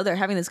guys know, they're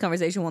having this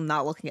conversation while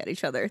not looking at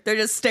each other. They're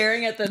just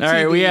staring at the All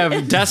right, TV we have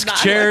and desk not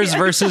chairs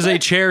looking at versus a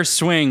chair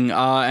swing,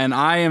 and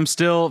I am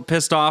still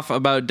pissed off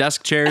about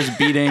desk chairs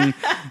beating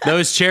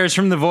those chairs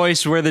from The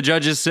Voice where the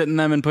judges sit in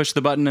them and push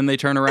the button and they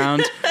turn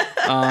around.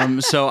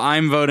 So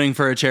I'm voting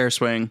for a chair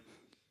swing.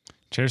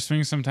 Chair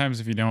swings, sometimes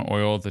if you don't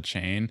oil the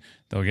chain,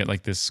 they'll get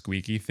like this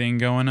squeaky thing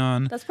going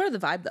on. That's part of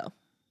the vibe, though.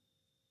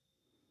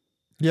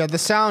 Yeah, the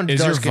sound Is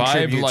does your vibe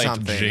contribute like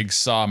something.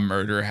 Jigsaw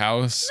Murder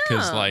House?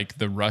 Because No. like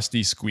the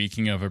rusty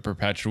squeaking of a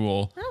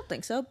perpetual. I don't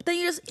think so. But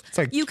then it's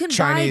like you can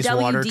Chinese buy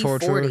water WD-40.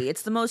 torture.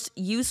 It's the most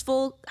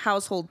useful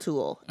household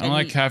tool. I don't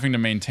like having to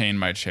maintain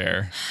my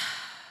chair.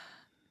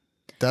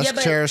 Desk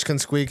but- chairs can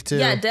squeak too.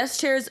 Yeah, desk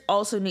chairs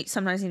also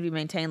sometimes need to be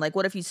maintained. Like,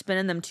 what if you spin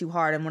in them too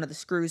hard and one of the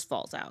screws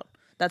falls out?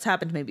 That's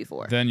happened to me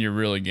before. Then you're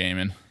really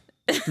gaming.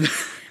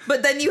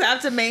 But then you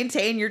have to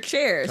maintain your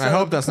chair. So I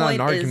hope the that's not an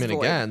point is argument void.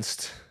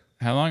 against.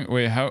 How long?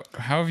 Wait, how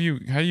do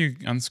you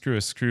unscrew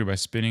a screw by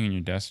spinning in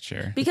your desk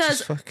chair?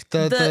 Because fuck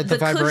the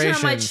cushion on my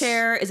vibrations.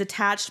 chair is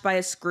attached by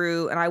a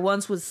screw, and I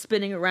once was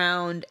spinning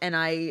around, and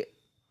I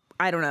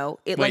don't know,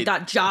 it like Wait.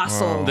 got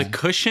jostled. The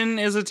cushion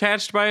is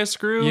attached by a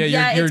screw.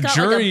 Yeah, your it's got,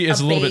 jury like, is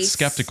a little bit base,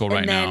 skeptical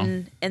right now.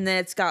 And then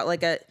it's got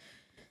like a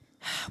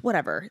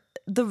whatever.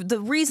 The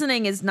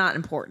reasoning is not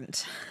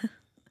important.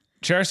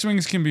 Chair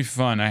swings can be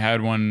fun. I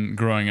had one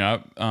growing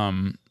up,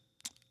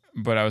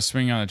 but I was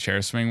swinging on a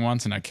chair swing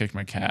once and I kicked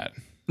my cat.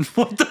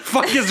 What the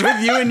fuck is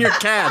with you and your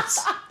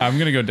cats? I'm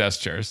gonna go desk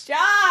chairs.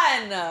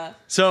 John.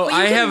 So Well, you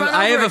I can have run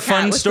I over have a a cat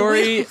fun with the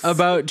story wheels.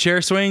 about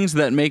chair swings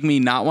that make me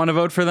not want to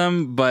vote for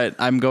them, but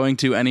I'm going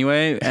to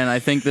anyway. And I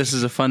think this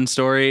is a fun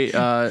story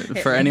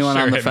for anyone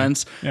Sure, on the hit me.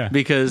 fence Yeah.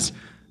 because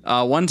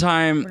one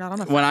time not on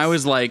the when I fence.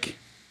 was like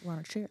Want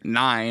a chair?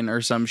 9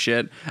 or some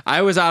shit,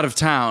 I was out of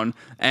town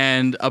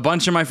and a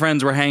bunch of my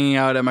friends were hanging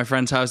out at my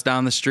friend's house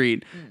down the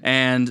street,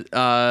 and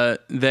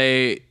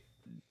they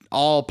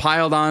all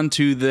piled on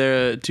to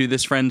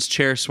this friend's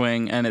chair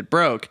swing and it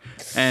broke,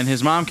 and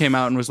his mom came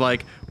out and was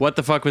like, what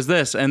the fuck was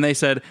this? And they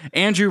said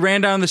Andrew ran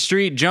down the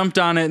street, jumped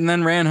on it, and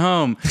then ran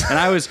home. And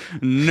I was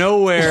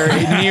nowhere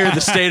near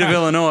the state of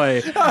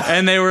Illinois,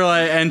 and they were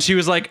like, and she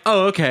was like,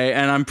 oh, okay.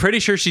 And I'm pretty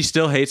sure she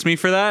still hates me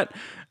for that,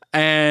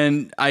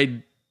 and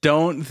I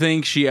don't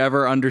think she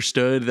ever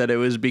understood that it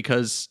was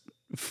because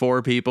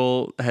 4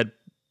 people had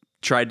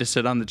tried to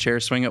sit on the chair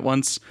swing at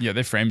once. Yeah,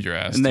 they framed your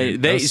ass. And they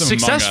dude. That was some Among Us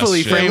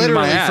successfully shit. framed my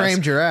literally ass.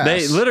 framed your ass.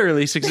 They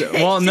literally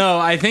well, no,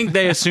 I think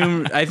they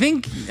assumed. I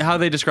think how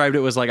they described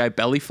it was like I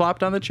belly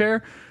flopped on the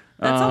chair.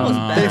 That's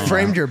almost They better.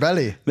 framed your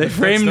belly. They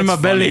framed That's my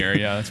belly. funnier.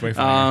 Yeah, that's way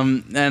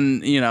funnier.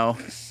 And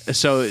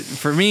so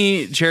for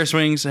me, chair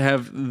swings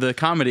have the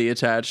comedy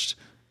attached,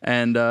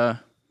 and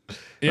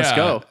let's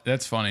go.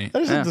 That's funny. I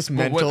just Yeah. have this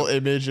Well, what- mental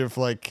image of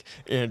like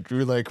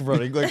Andrew like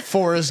running like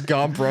Forrest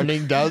Gump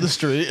running down the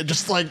street and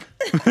just like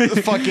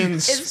fucking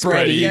spread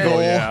pretty good.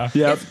 eagle. Yeah.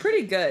 Yep. It's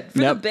pretty good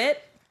for Yep. the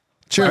bit.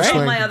 Chair All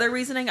swing. my other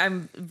reasoning,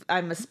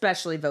 I'm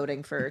especially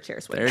voting for chair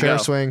swing. There you Chair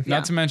go. swing. Yeah.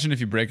 Not to mention, if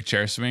you break a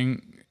chair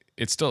swing,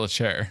 it's still a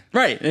chair.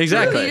 Right. Ooh,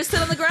 Exactly. you just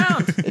sit on the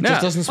ground. It Yeah.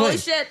 just doesn't swing. Holy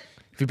shit!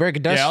 If you break a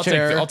desk Yeah,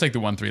 chair, I'll take the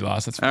 1-3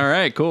 loss. That's fine. All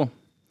right. Cool.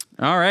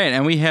 All right,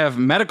 and we have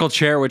medical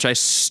chair, which I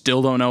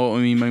still don't know what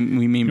we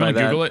mean You by want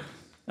to that. Google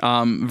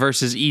it?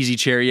 Versus easy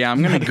chair. Yeah, I'm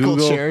gonna medical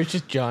Google. chair is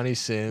just Johnny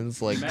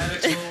Sins like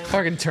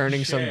fucking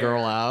turning some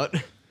girl out.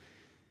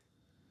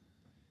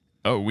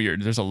 Oh,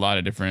 weird. There's a lot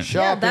of different.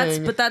 Yeah,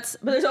 Shopping. but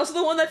there's also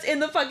the one that's in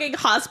the fucking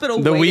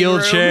hospital. The waiting room.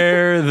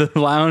 wheelchair, the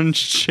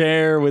lounge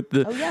chair with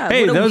the. yeah,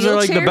 Hey, would a those are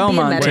like the wheelchair be a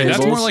Belmont medical Wait, tables.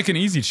 that's more like an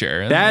easy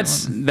chair.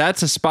 That's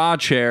a spa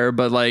chair,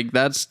 but like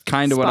that's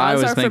kind of what I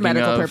Spas was are thinking for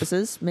medical of.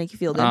 purposes, make you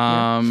feel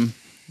good.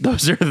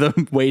 Those are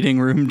the waiting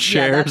room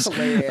yeah, that's chairs.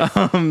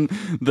 hilarious.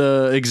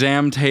 The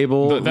exam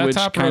table, that which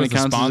top row kind is of the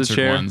counts as a sponsored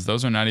chair. ones.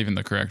 Those are not even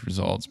the correct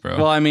results, bro.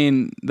 Well, I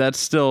mean, that's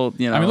still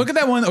I mean, look at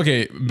that one.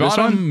 Okay,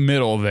 bottom one?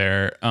 middle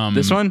there.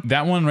 This one?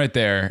 That one right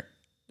there.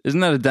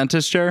 Isn't that a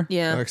dentist chair?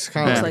 Yeah, It's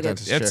kind of Looks like a like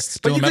dentist it. chair. It's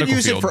still But you a could medical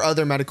use field. it for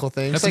other medical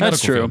things. That's Like, a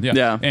That's medical true. field.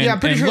 Yeah. And, yeah, I'm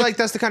pretty and sure look, like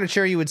that's the kind of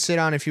chair you would sit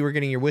on if you were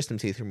getting your wisdom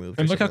teeth removed.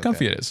 And look how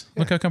comfy it is.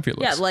 Look how comfy it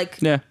looks. yeah, like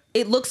Yeah.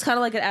 it looks kind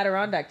of like an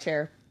Adirondack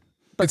chair.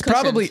 But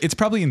It's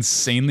probably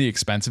insanely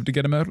expensive to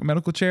get a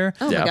medical chair.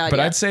 Oh Yeah. my god! But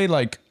yeah. I'd say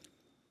like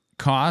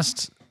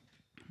cost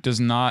does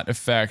not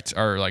affect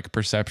our like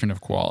perception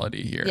of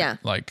quality here. Yeah.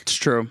 Like It's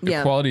true.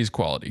 Yeah. quality is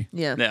quality.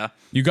 yeah, Yeah.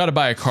 You got to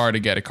buy a car to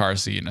get a car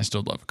seat, and I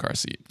still love a car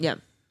seat. yeah.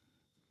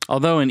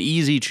 Although an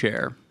easy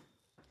chair,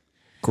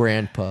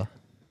 Grandpa.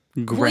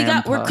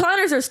 grandpa.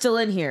 Recliners are still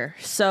in here,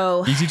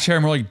 so Easy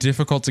chair more like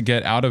difficult to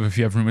get out of if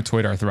you have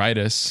rheumatoid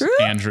arthritis. True.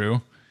 Andrew,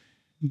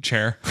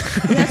 chair.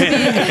 we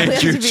have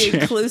to Your be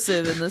chair.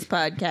 inclusive in this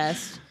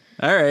podcast.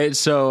 All right,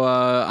 so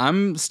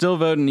I'm still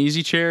voting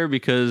easy chair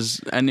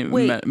because any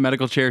Wait.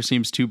 medical chair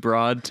seems too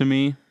broad to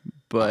me.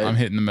 But I'm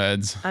hitting the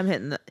meds. I'm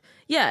hitting the.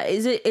 Yeah,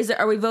 is it?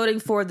 Are we voting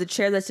for the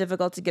chair that's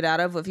difficult to get out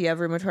of if you have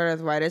rheumatoid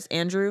arthritis,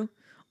 Andrew,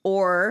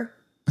 or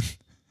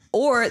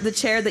the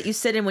chair that you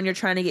sit in when you're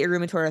trying to get your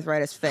rheumatoid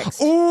arthritis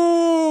fixed?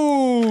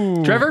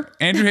 Ooh, Trevor?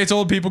 Andrew hates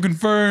old people.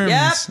 Confirms.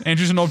 Yep.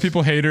 Andrew's an old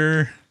people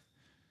hater.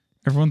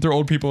 Everyone throw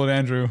old people at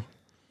Andrew.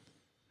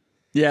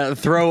 yeah,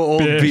 throw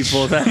old Bitch.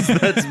 people.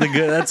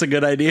 That's a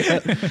good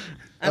idea.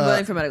 I'm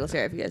voting for medical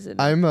chair if you guys didn't.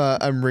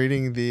 I'm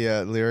reading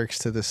the lyrics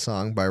to this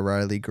song by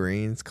Riley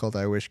Green. It's called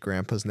 "I Wish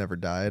Grandpa's Never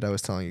Died." I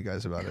was telling you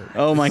guys about it.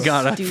 Oh my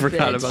god, I Stupid.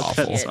 forgot It's about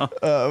that awful.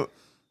 song.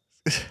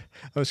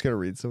 I was gonna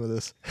read some of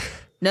this.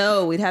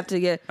 No, we'd have to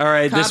get. All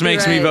right, this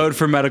makes me copyright. vote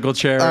for medical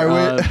chair I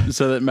would-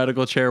 so that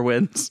medical chair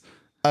wins.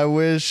 I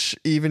wish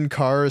even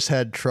cars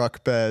had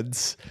truck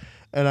beds,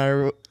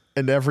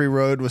 and every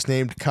road was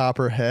named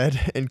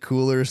Copperhead, and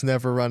coolers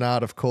never run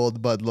out of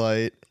cold Bud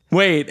Light.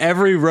 Wait,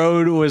 every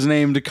road was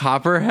named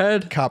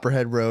Copperhead?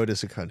 Copperhead Road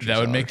is a country That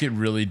would song. make it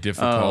really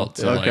difficult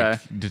to okay. like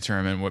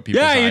determine what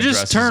people's Yeah, you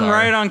addresses just turn are.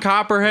 right on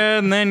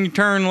Copperhead, and then you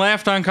turn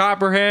left on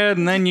Copperhead,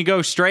 and then you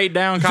go straight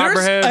down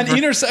Copperhead. There's an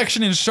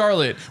intersection in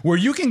Charlotte where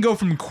you can go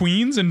from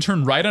Queens and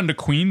turn right onto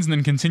Queens and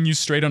then continue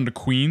straight onto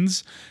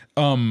Queens.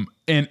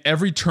 And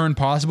every turn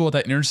possible at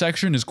that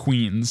intersection is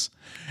Queens.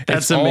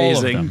 That's It's all of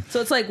amazing. them. So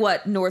it's like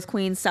what? North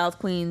Queens, South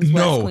Queens, West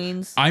No,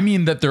 Queens. I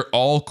mean that they're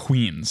all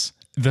Queens.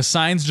 The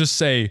signs just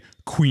say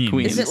Queens.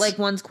 Queens. Is it like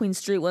one's Queen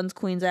Street, one's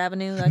Queens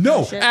Avenue? That kind No,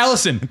 of shit?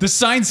 Allison, the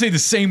signs say the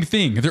same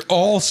thing. They're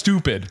all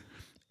stupid.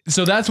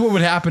 So that's what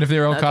would happen if they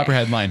were all Okay.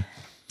 Copperhead line.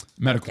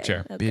 Medical Okay,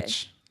 chair, okay.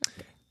 bitch.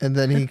 And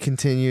then he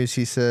continues.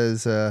 He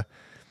says, "And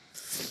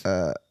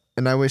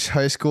I wish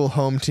high school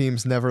home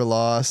teams never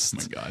lost.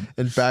 Oh my God.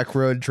 And back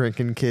road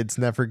drinking kids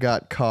never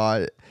got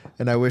caught.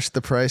 And I wish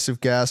the price of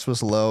gas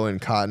was low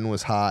and cotton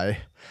was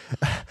high.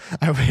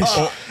 I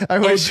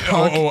wish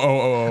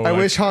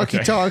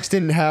honky tonks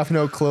didn't have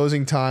no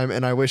closing time,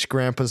 and I wish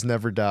grandpas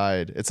never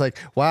died." It's like,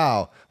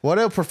 wow, what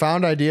a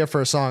profound idea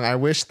for a song. I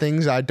wish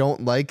things I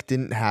don't like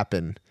didn't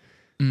happen.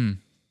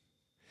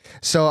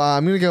 So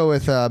I'm gonna go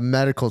with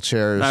medical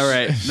chairs. All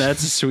right,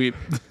 that's a sweep.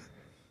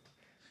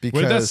 Because,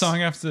 What did that song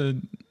have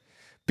to?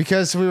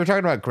 Because we were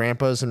talking about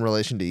grandpas in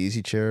relation to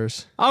easy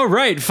chairs. All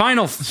right,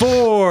 final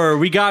four.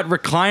 We got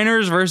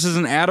recliners versus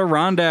an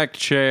Adirondack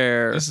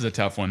chair. This is a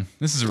tough one.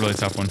 This is a really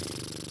tough one.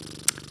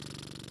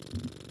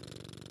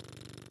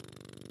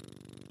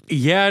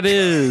 Yeah, it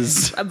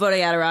is. I'm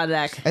voting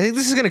Adirondack. I think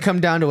this is gonna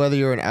come down to whether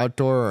you're an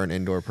outdoor or an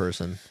indoor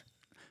person.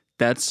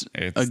 That's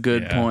It's- a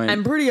good yeah. point.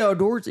 I'm pretty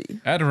outdoorsy.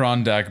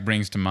 Adirondack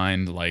brings to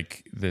mind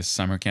like this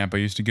summer camp I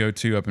used to go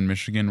to up in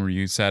Michigan where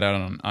you sat out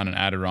on an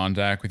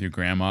Adirondack with your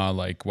grandma,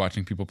 like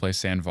watching people play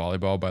sand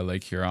volleyball by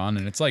Lake Huron.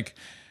 And it's like,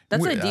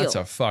 That's ideal. That's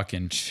a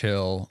fucking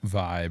chill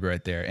vibe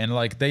right there. And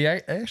like they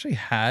actually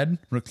had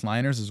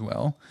recliners as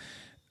well,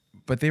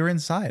 but they were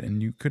inside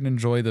and you couldn't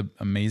enjoy the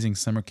amazing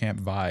summer camp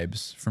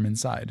vibes from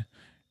inside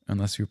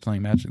unless you were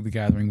playing Magic the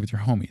Gathering with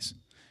your homies,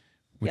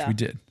 which Yeah. we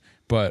did.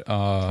 But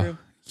True.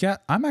 yeah,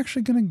 I'm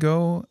actually going to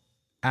go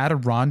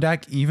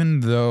Adirondack, even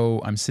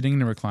though I'm sitting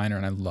in a recliner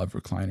and I love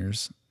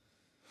recliners.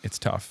 It's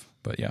tough,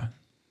 but yeah.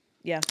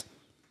 Yeah.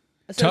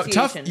 Tough,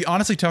 Association.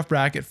 honestly, tough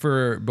bracket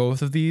for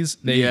both of these.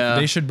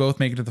 They should both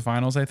make it to the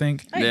finals, I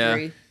think. I Yeah.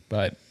 agree.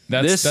 But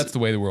that's the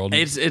way the world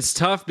is. It's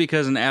tough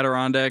because an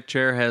Adirondack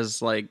chair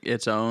has like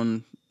its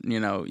own,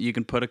 you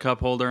can put a cup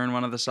holder in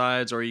one of the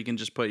sides or you can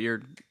just put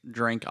your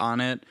drink on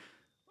it.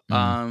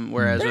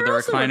 Whereas There with a are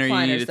also recliner,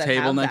 you need recliners a that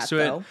table have next that,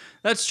 to it. though.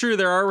 That's true.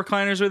 There are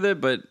recliners with it,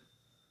 but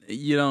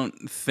you don't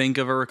think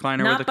of a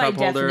recliner Not with a by cup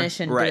holder.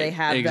 definition do Right, they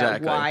have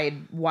exactly. that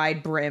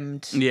wide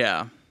brimmed.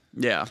 Yeah.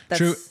 Yeah.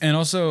 True. And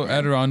also,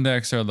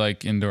 Adirondacks are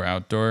like indoor,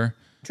 outdoor.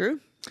 True.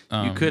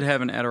 You could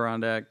have an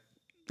Adirondack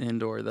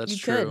indoor. That's You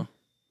true. could.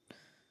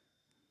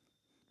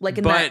 Like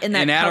in But that an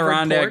covered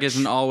Adirondack porch.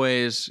 isn't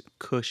always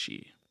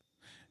cushy.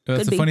 That's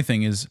Could the be. funny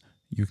thing is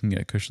you can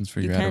get cushions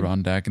for your can.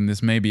 Adirondack. And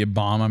this may be a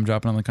bomb I'm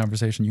dropping on the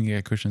conversation. You can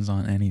get cushions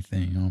on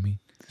anything, homie.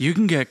 You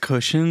can get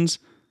cushions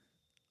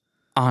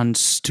on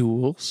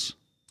stools.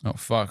 Oh,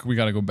 fuck. We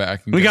got to go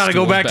back. and We get gotta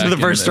go stools back to the into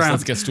first this. round.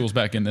 Let's get stools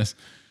back in this.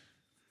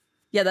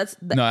 Yeah, that's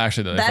No,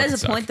 actually, that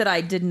is a point that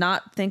I did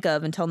not think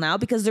of until now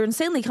because they're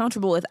insanely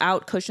comfortable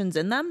without cushions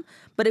in them.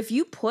 But if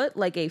you put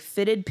like a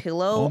fitted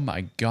pillow Oh,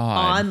 my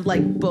God. on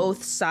like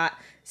both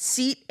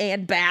seat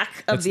and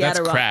back of the That's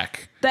Adirondack,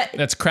 crack. That-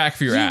 That's crack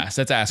for your ass.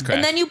 That's ass crack.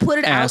 and then you put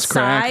it Ass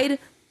crack. outside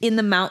in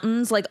the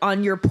mountains, like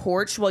on your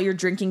porch while you're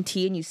drinking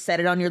tea, and you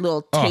set it on your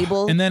little Oh,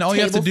 table. and then all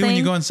you have to table do when you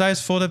thing. go inside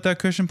is fold up that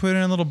cushion, put it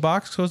in a little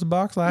box, close the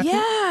box, lock it.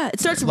 Yeah, it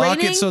starts Lock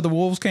raining. it so the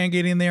wolves can't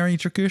get in there and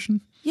eat your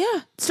cushion. Yeah,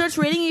 it starts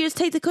raining. You just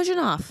take the cushion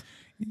off,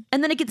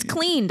 and then it gets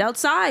cleaned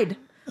outside.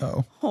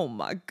 Oh. Oh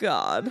my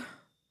god,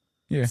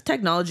 Yeah.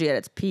 technology at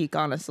its peak,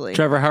 honestly.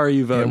 Trevor, how are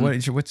you Yeah, voting?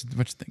 what you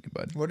thinking,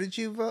 bud? What did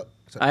you vote?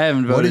 I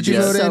haven't voted What did you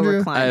yet. vote, so Andrew?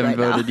 reclined I haven't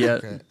right voted now. yet.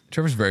 Okay.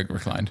 Trevor's very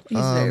reclined. He's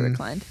very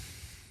reclined.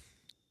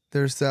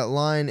 There's that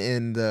line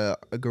in the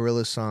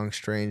Gorillaz song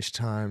 "Strange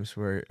Times"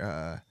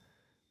 where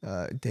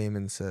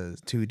Damon says,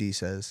 2D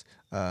says,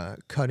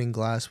 "Cutting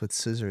glass with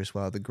scissors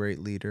while the great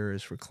leader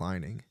is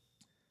reclining,"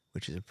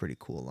 which is a pretty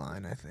cool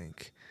line, I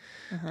think.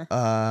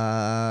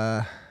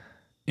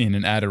 In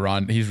an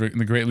Adirondack.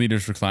 The great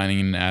leader's reclining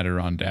in an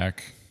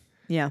Adirondack.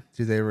 Yeah,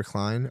 Do they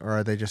recline, or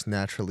are they just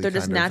naturally? They're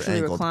just kind of naturally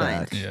angled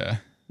reclined. back? Yeah.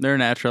 They're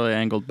naturally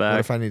angled What back.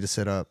 if I need to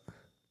sit up?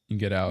 You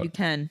get out. you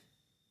can.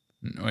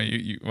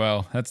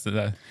 Well, that's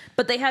the.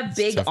 But they have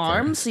big tough part.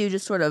 arms, so you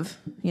just sort of,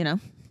 Yeah.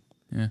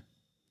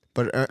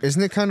 But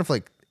isn't it kind of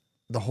like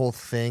the whole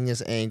thing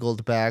is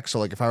angled back? So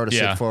like if I were to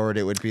Yeah. sit forward,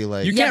 it would be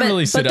like. You can't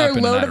really sit they're up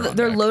in low an to the,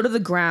 they're Adirondack. low to the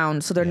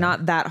ground, so they're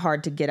not that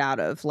hard to get out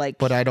of. Like,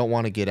 But I don't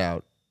want to get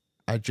out.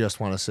 I just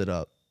want to sit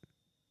up.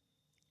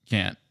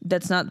 Can't.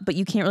 that's not. But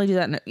you can't really do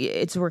that.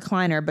 It's a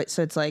recliner, but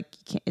so it's like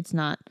you can't, it's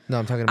not. No,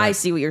 I'm talking about. I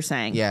see what you're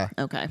saying. Yeah.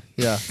 Okay.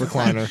 Yeah,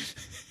 recliner.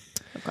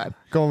 Okay.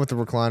 Going with the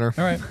recliner.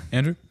 All right,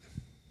 Andrew.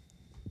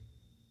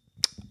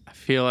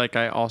 feel like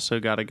I also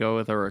got to go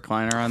with a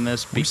recliner on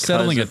this We're because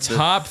settling a of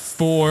top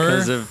 4.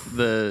 because of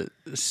the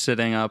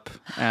sitting up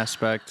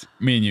aspect.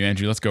 Me and you,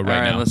 Andrew. Let's go All right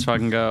right, now. let's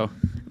fucking go.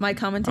 Am I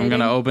commentating? I'm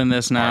gonna open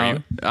this now.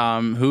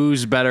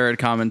 Who's better at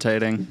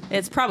commentating?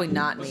 It's probably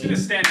not me.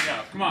 standing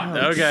up. Come on.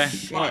 Okay.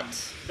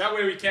 That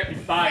way we can't be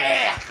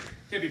biased.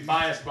 Can't be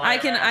biased by I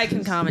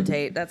can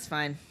commentate. That's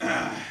fine.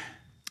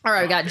 All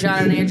right, we got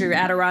John and Andrew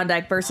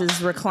Adirondack versus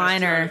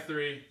Recliner.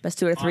 Best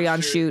 2 out of 3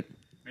 on shoot.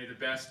 May the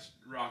best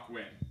rock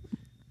win.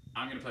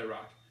 I'm gonna play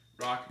rock.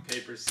 Rock,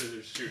 paper,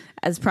 scissors, shoot.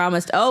 As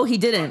promised. Oh, he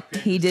didn't.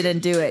 He didn't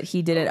do it.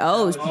 He didn't.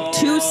 Oh,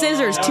 2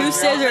 scissors. 2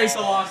 scissors.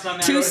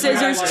 2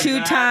 scissors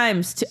 2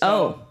 times.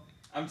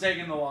 I'm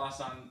taking the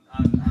loss on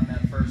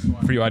that first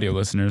one. For you audio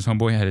listeners,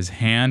 homeboy had his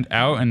hand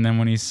out, and then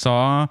when he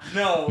saw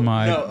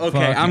my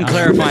Okay, I'm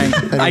clarifying.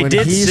 I when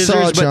did he saw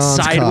scissors, but John's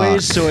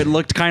sideways, cock. so it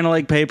looked kind of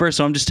like paper.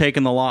 So I'm just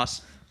taking the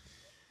loss.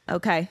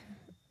 Okay.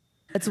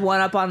 It's 1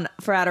 up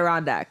for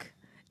Adirondack.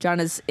 John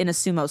is in a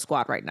sumo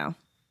squat right now.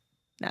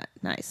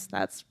 Nice.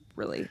 That's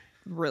really,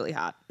 really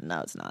hot. No,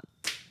 it's not.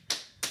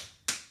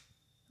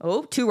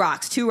 Oh, 2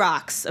 rocks. 2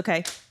 rocks.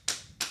 Okay.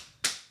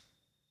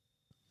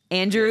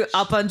 Andrew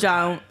up on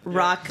John.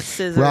 Rock,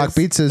 scissors. Rock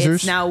beat scissors.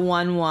 It's now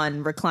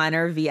 1-1.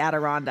 Recliner v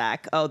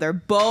Adirondack. Oh, they're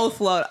both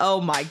low.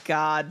 Oh my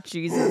God.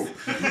 Jesus.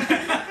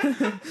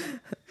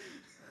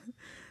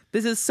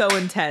 This is so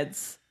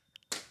intense.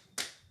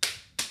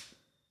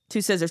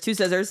 2 scissors. 2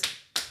 scissors.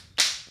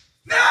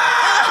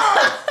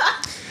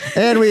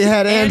 And we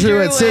had Andrew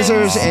Andrew at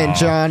scissors wins. and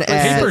John at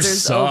paper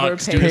Scissors over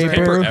sucks. Dude, has paper.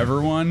 paper ever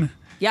won?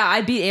 Yeah,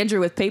 I beat Andrew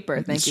with paper.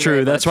 Thank It's you. true.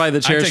 very That's much. why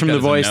the chairs take from that The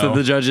as a Voice no. that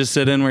the judges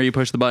sit in, where you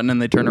push the button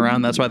and they turn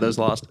around. That's why those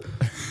lost.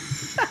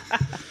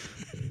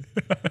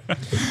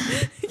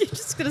 You're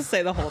just gonna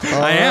say the whole thing.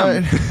 I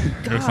am.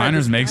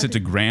 Recliners makes it to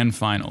grand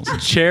finals.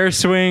 Chair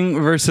swing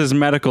versus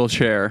medical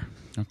chair.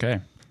 Okay.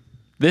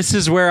 This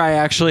is where I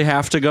actually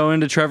have to go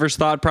into Trevor's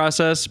thought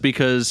process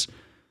because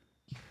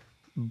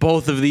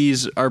both of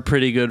these are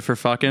pretty good for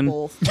fucking.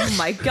 Oh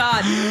my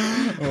God.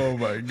 Oh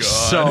my god.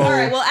 So, All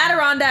right. Well,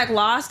 Adirondack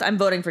lost. I'm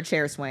voting for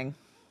chair swing.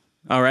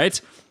 all right.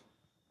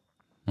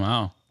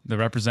 Wow. The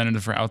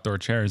representative for outdoor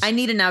chairs. I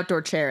need an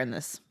outdoor chair in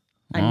this.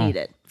 I need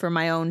it for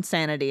my own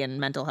sanity and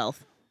mental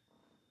health.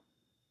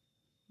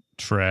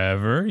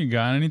 Trevor, you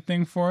got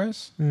anything for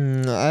us? I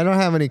don't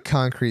have any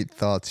concrete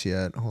thoughts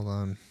yet. Hold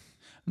on.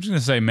 I'm just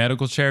gonna say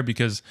medical chair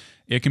because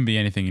it can be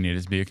anything you need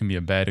it to be. It can be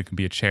a bed, it can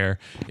be a chair,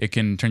 it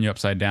can turn you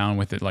upside down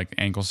with it like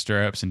ankle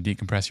stirrups and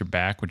decompress your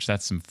back, which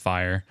that's some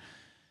fire.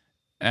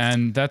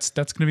 And that's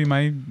gonna be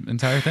my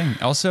entire thing.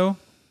 Also,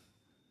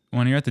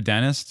 when you're at the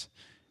dentist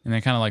and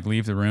they kind of like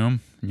leave the room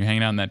and you're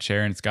hanging out in that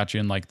chair and it's got you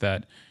in like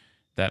that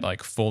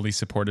like fully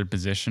supported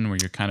position where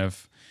you're kind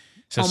of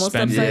Almost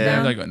suspended, upside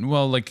down? like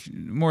well, like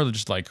more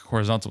just like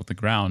horizontal with the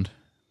ground.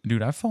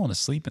 Dude, I've fallen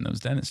asleep in those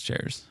dentist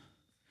chairs.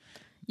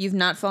 You've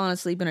not fallen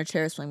asleep in a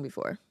chair swing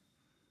before.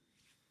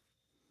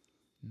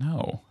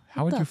 No.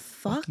 How would the you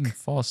fuck? fucking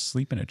fall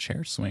asleep in a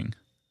chair swing?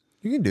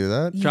 You can do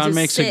that. You John just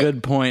makes a sit.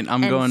 good point.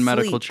 I'm and going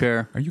medical sleep.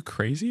 chair. Are you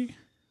crazy?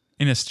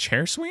 In a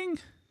chair swing?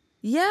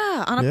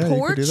 Yeah, on a Yeah, you could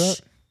porch do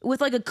that.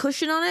 with like a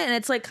cushion on it, and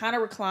it's like kind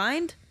of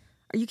reclined.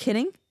 Are you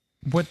kidding?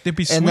 What they'd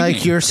be And swinging?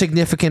 like your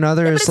significant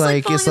other but is it's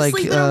like like falling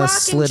asleep in a rocking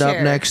slid up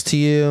chair. next to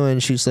you,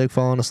 and she's like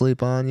falling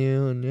asleep on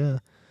you, and yeah,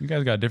 You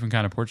guys got different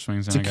kind of porch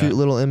swings it's than a I cute got.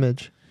 little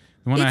image.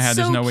 The one I It's had,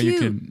 there's so no way you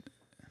cute. could.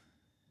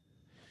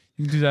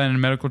 You can do that in a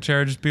medical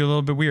chair. Just be a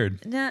little bit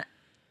weird. Nah.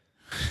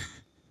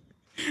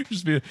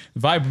 Just be the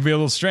vibe would be a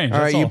little strange. All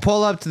right, that's you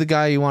pull up to the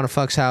guy you want to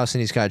fuck's house, and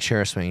he's got a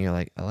chair swing. You're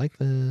like, I like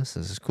this.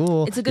 This is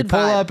cool. It's a good You pull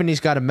vibe. up, and he's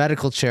got a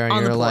medical chair, and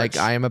On the you're like,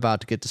 porch. I am about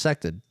to get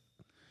dissected.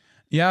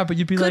 Yeah, but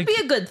you'd be Could like be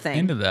a good thing.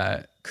 into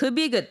that, Could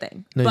be a good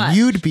thing. No, but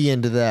you'd be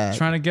into that.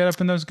 trying to get up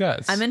in those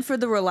guts. I'm in for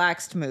the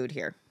relaxed mood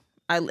here.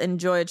 I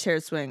enjoy a chair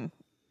swing.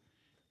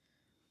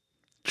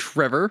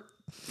 Trevor.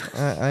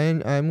 I'm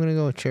gonna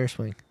go with chair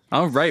swing.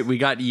 All right, we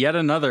got yet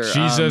another.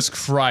 Jesus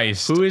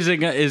Christ. Who is it?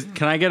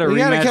 Can I get a We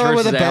gotta rematch come up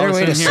with versus a better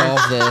way Allison to here?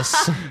 solve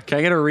this. Can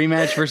I get a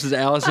rematch versus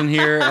Allison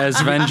here as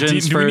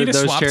vengeance do we for need to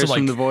those swap chairs to like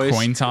from The Voice?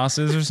 coin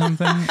tosses or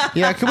something?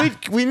 Yeah, can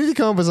we need to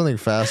come up with something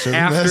faster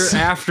than this?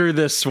 After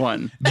this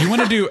one, Do you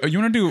want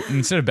to do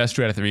instead of best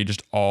 2 out of 3,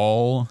 just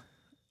all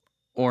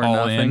or all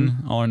nothing? in,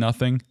 all or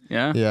nothing?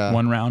 Yeah, Yeah.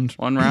 One round.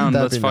 One round.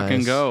 That'd Let's be fucking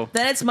nice. go.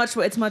 Then it's much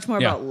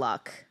more Yeah. about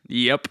luck.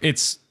 Yep.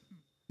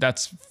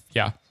 That's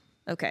yeah.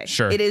 Okay.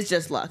 Sure. It is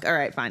just luck. All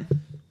right, fine.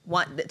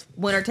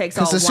 Winner takes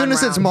all. Because as soon one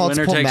as it's round.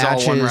 multiple Winner takes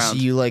all one matches,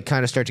 round. you like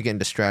kind of start to get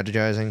into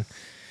strategizing,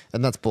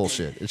 and that's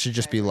bullshit. It should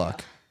just be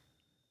luck.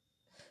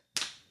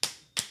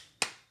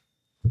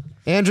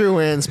 Andrew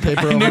wins.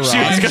 Paper over She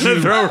rock. was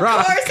gonna throw Of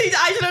rocks. course,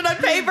 I should have done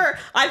paper.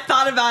 I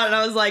thought about it and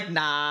I was like,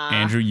 nah.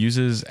 Andrew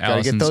uses get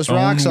Allison's those own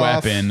rocks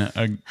off. weapon.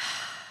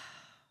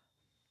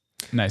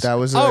 Nice. That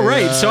was. All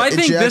right, so I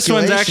think this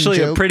one's ejaculation actually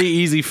a joke. pretty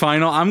easy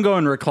final. I'm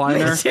going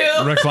recliner. Too.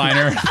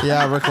 recliner.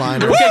 Yeah,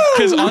 recliner. Okay,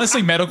 because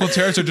honestly, medical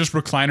chairs are just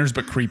recliners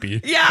but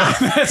creepy. Yeah.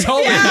 That's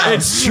all Yeah. they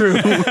It's true.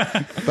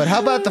 But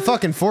how about the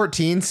fucking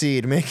 14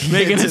 seed making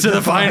Making it to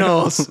the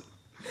finals.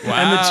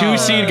 And the 2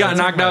 seed got That's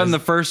knocked out in impressive. the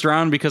first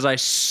round because I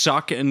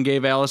suck and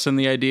gave Allison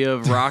the idea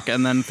of rock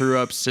and then threw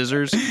up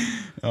scissors.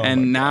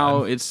 And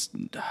now it's,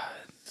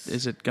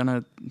 is it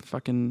gonna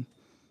fucking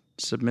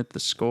submit the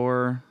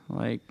score?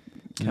 Like,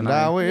 can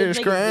I I wish Make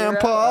it 0.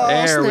 Grandpa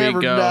There we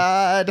never go.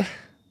 died.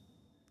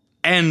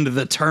 end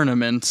the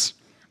tournament?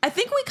 I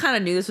think we kind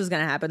of knew this was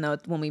going to happen, though,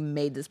 when we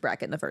made this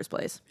bracket in the first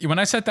place. When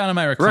I sat down in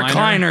my recliner,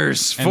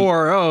 Recliners and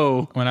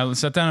 4-0. when I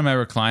sat down in my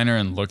recliner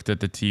and looked at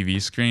the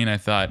TV screen, I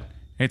thought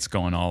it's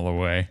going all the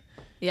way.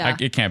 Yeah.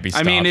 It can't be I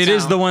stopped. mean, it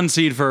is No. the 1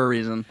 seed for a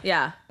reason.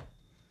 Yeah.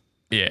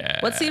 Yeah.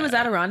 What scene was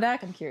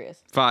Adirondack? I'm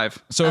curious.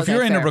 5. So if Okay,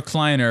 you're in a fair.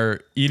 recliner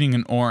eating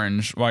an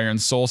orange while you're in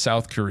Seoul,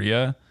 South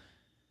Korea,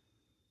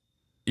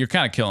 you're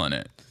kind of killing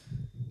it.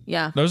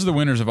 Yeah. Those are the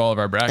winners of all of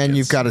our brackets. And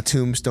you've got a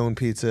tombstone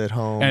pizza at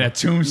home. and a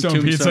tombstone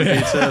Tombstone pizza.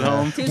 pizza at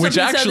home. Tombstone Which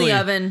pizza actually, in the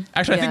oven.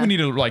 I think Yeah. we need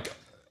to like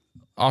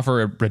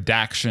offer a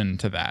redaction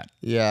to that.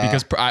 Yeah.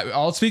 Because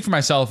I'll speak for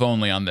myself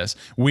only on this.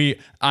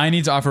 I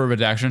need to offer a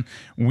redaction.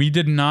 We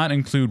did not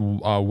include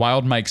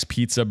Wild Mike's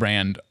Pizza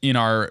brand in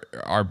our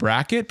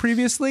bracket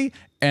previously,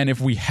 and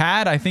if we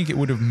had, I think it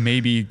would have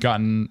definitely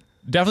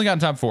gotten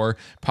top 4,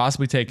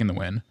 possibly taken the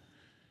win.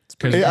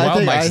 Because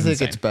I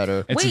think it's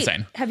better. It's Wait,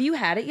 insane. have you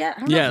had it yet? I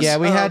don't know. Yes. Yeah,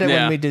 we had it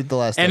Yeah. when we did the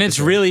last And it's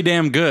episode. really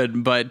damn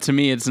good, but to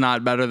me, it's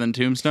not better than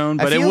Tombstone.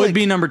 But it feel would like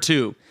be number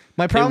 2.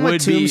 My problem it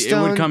with would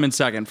Tombstone. it would come in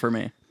second for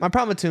me. My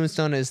problem with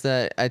Tombstone is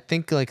that I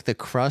think like the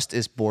crust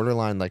is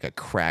borderline like a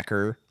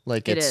cracker.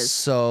 Like It it's is.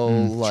 so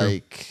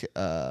like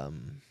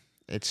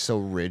it's so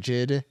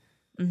rigid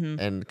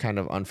and kind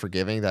of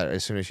unforgiving that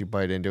as soon as you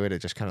bite into it, it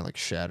just kind of like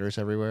shatters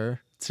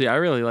everywhere. See, I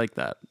really like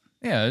that.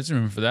 Yeah, there's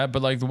room for that.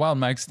 But like the Wild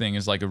Mike's thing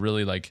is like a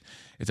really like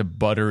it's a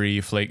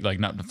buttery flake, like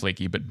not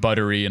flaky, but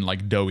buttery and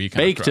like doughy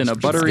kind Baked of in crust, a which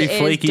is buttery, It is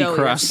flaky doughy.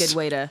 crust. That's a good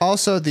way to.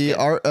 Also, the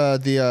art,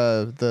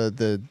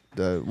 the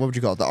what would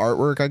you call it? The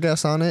artwork, I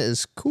guess, on it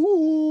is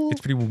cool. It's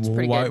pretty,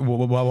 pretty wild. good.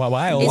 Isn't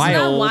wild.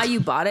 that why you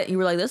bought it? You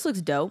were like, this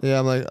looks dope. Yeah,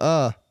 I'm like,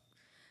 yeah,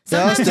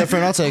 that's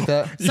different. I'll take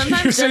that.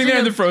 Sometimes You're sitting there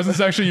in the judging frozen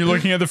section, you're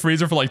looking at the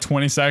freezer for like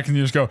 20 seconds, and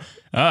you just go,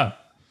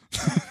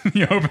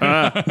 you open it. a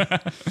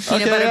peanut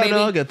Okay, butter yeah, baby.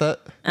 no, I'll get that.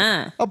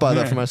 I'll buy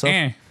that for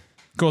myself.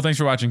 Cool, thanks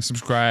for watching.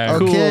 Subscribe.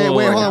 Okay, Cool.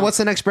 wait, hold on. What's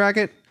the next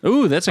bracket?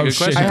 Ooh, that's a good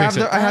shit. question. Picks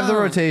it. I have the Oh.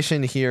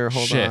 rotation here.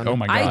 Hold Shit, on. oh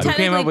my I god. Who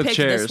came up technically with picked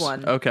chairs? this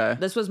one. Okay.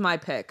 This was my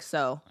pick,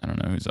 so. I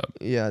don't know who's up.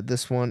 Yeah,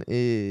 this one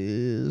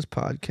is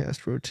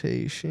podcast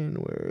rotation.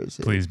 Where is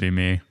it? Please be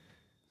me.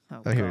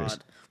 Oh, here it is.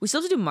 God. We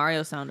still have to do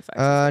Mario sound effects.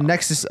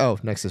 as well.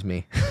 Next is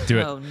me. Do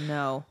it. Oh,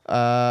 no.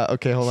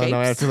 Okay, hold on.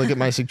 Now I have to look at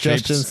my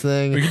suggestions Shapes.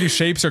 thing. We could do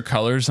shapes or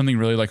colors, something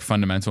really like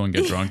fundamental and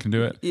get drunk and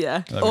do it. Yeah.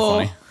 That'd be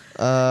funny.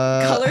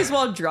 Colors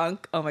while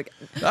drunk. Oh, my God.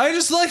 I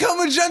just like how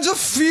magenta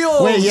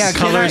feels. Wait, yeah,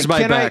 Colors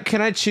by Beck.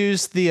 Can I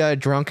choose the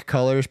drunk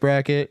colors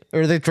bracket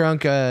or the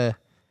drunk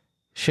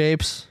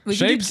shapes? We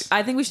can do- Shapes?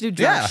 I think we should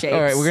do drunk Yeah. shapes.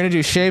 All right, we're gonna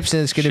do shapes,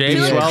 and it's gonna I Shapes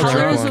be feel like well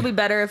colors drunk. would be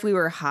better if we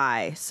were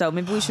high, so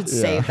maybe we should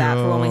save that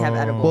for when we have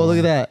edibles. Well,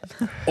 look at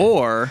that.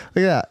 Or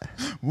Look at that.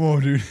 Whoa,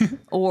 dude.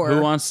 Or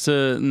who wants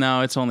to?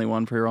 No, it's only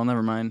one pre-roll.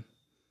 Never mind.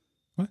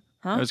 What?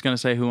 I was gonna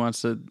say who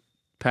wants to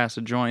pass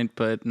a joint,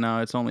 but no,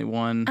 it's only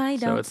one. I don't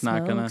so it's smoke.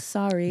 not gonna.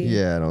 Sorry.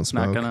 Yeah, I don't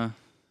smoke. Not gonna.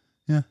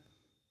 Yeah.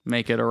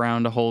 Make it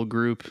around a whole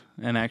group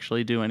and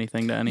actually do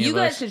anything to any You of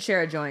guys us. should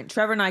share a joint.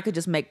 Trevor and I could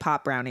just make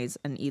pop brownies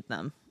and eat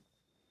them.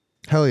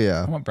 Hell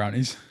yeah. I want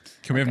brownies.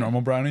 Can we have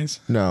normal brownies?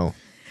 No.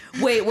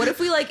 Wait, what if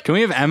we like? Can we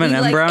have M&M we,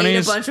 like,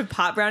 brownies? Ate a bunch of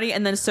pop brownie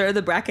and then serve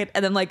the bracket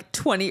and then like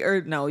 20 or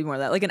no, even more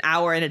than that, like an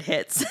hour and it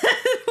hits.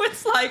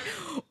 It's like,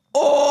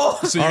 oh,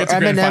 So you get to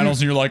grand M&M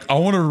finals and you're like, I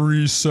want to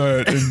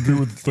reset and do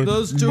with the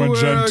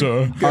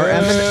magenta.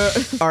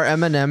 Are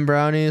M&M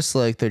brownies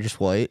like they're just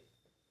white?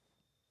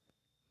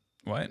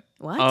 What?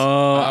 what?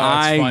 Oh,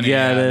 that's I funny. get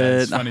Yeah, it.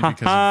 that's funny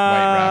because of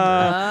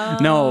white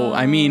wrapper. No,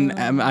 I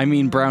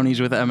mean brownies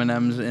with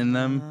M&Ms in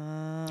them.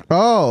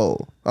 Oh,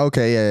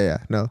 okay, yeah.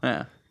 No.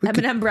 Yeah.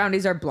 M&M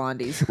brownies are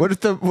blondies.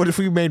 What if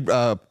we made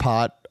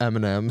pot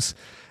M&Ms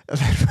and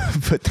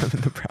then put them in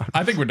the brownie?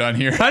 I think we're done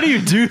here. How do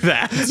you do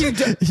that?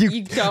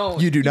 You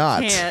don't. you do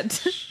not.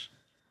 Can't.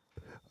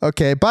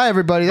 Okay, bye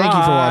everybody. Thank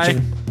you for Bye.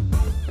 watching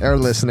or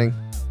listening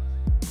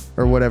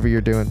or whatever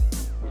you're doing.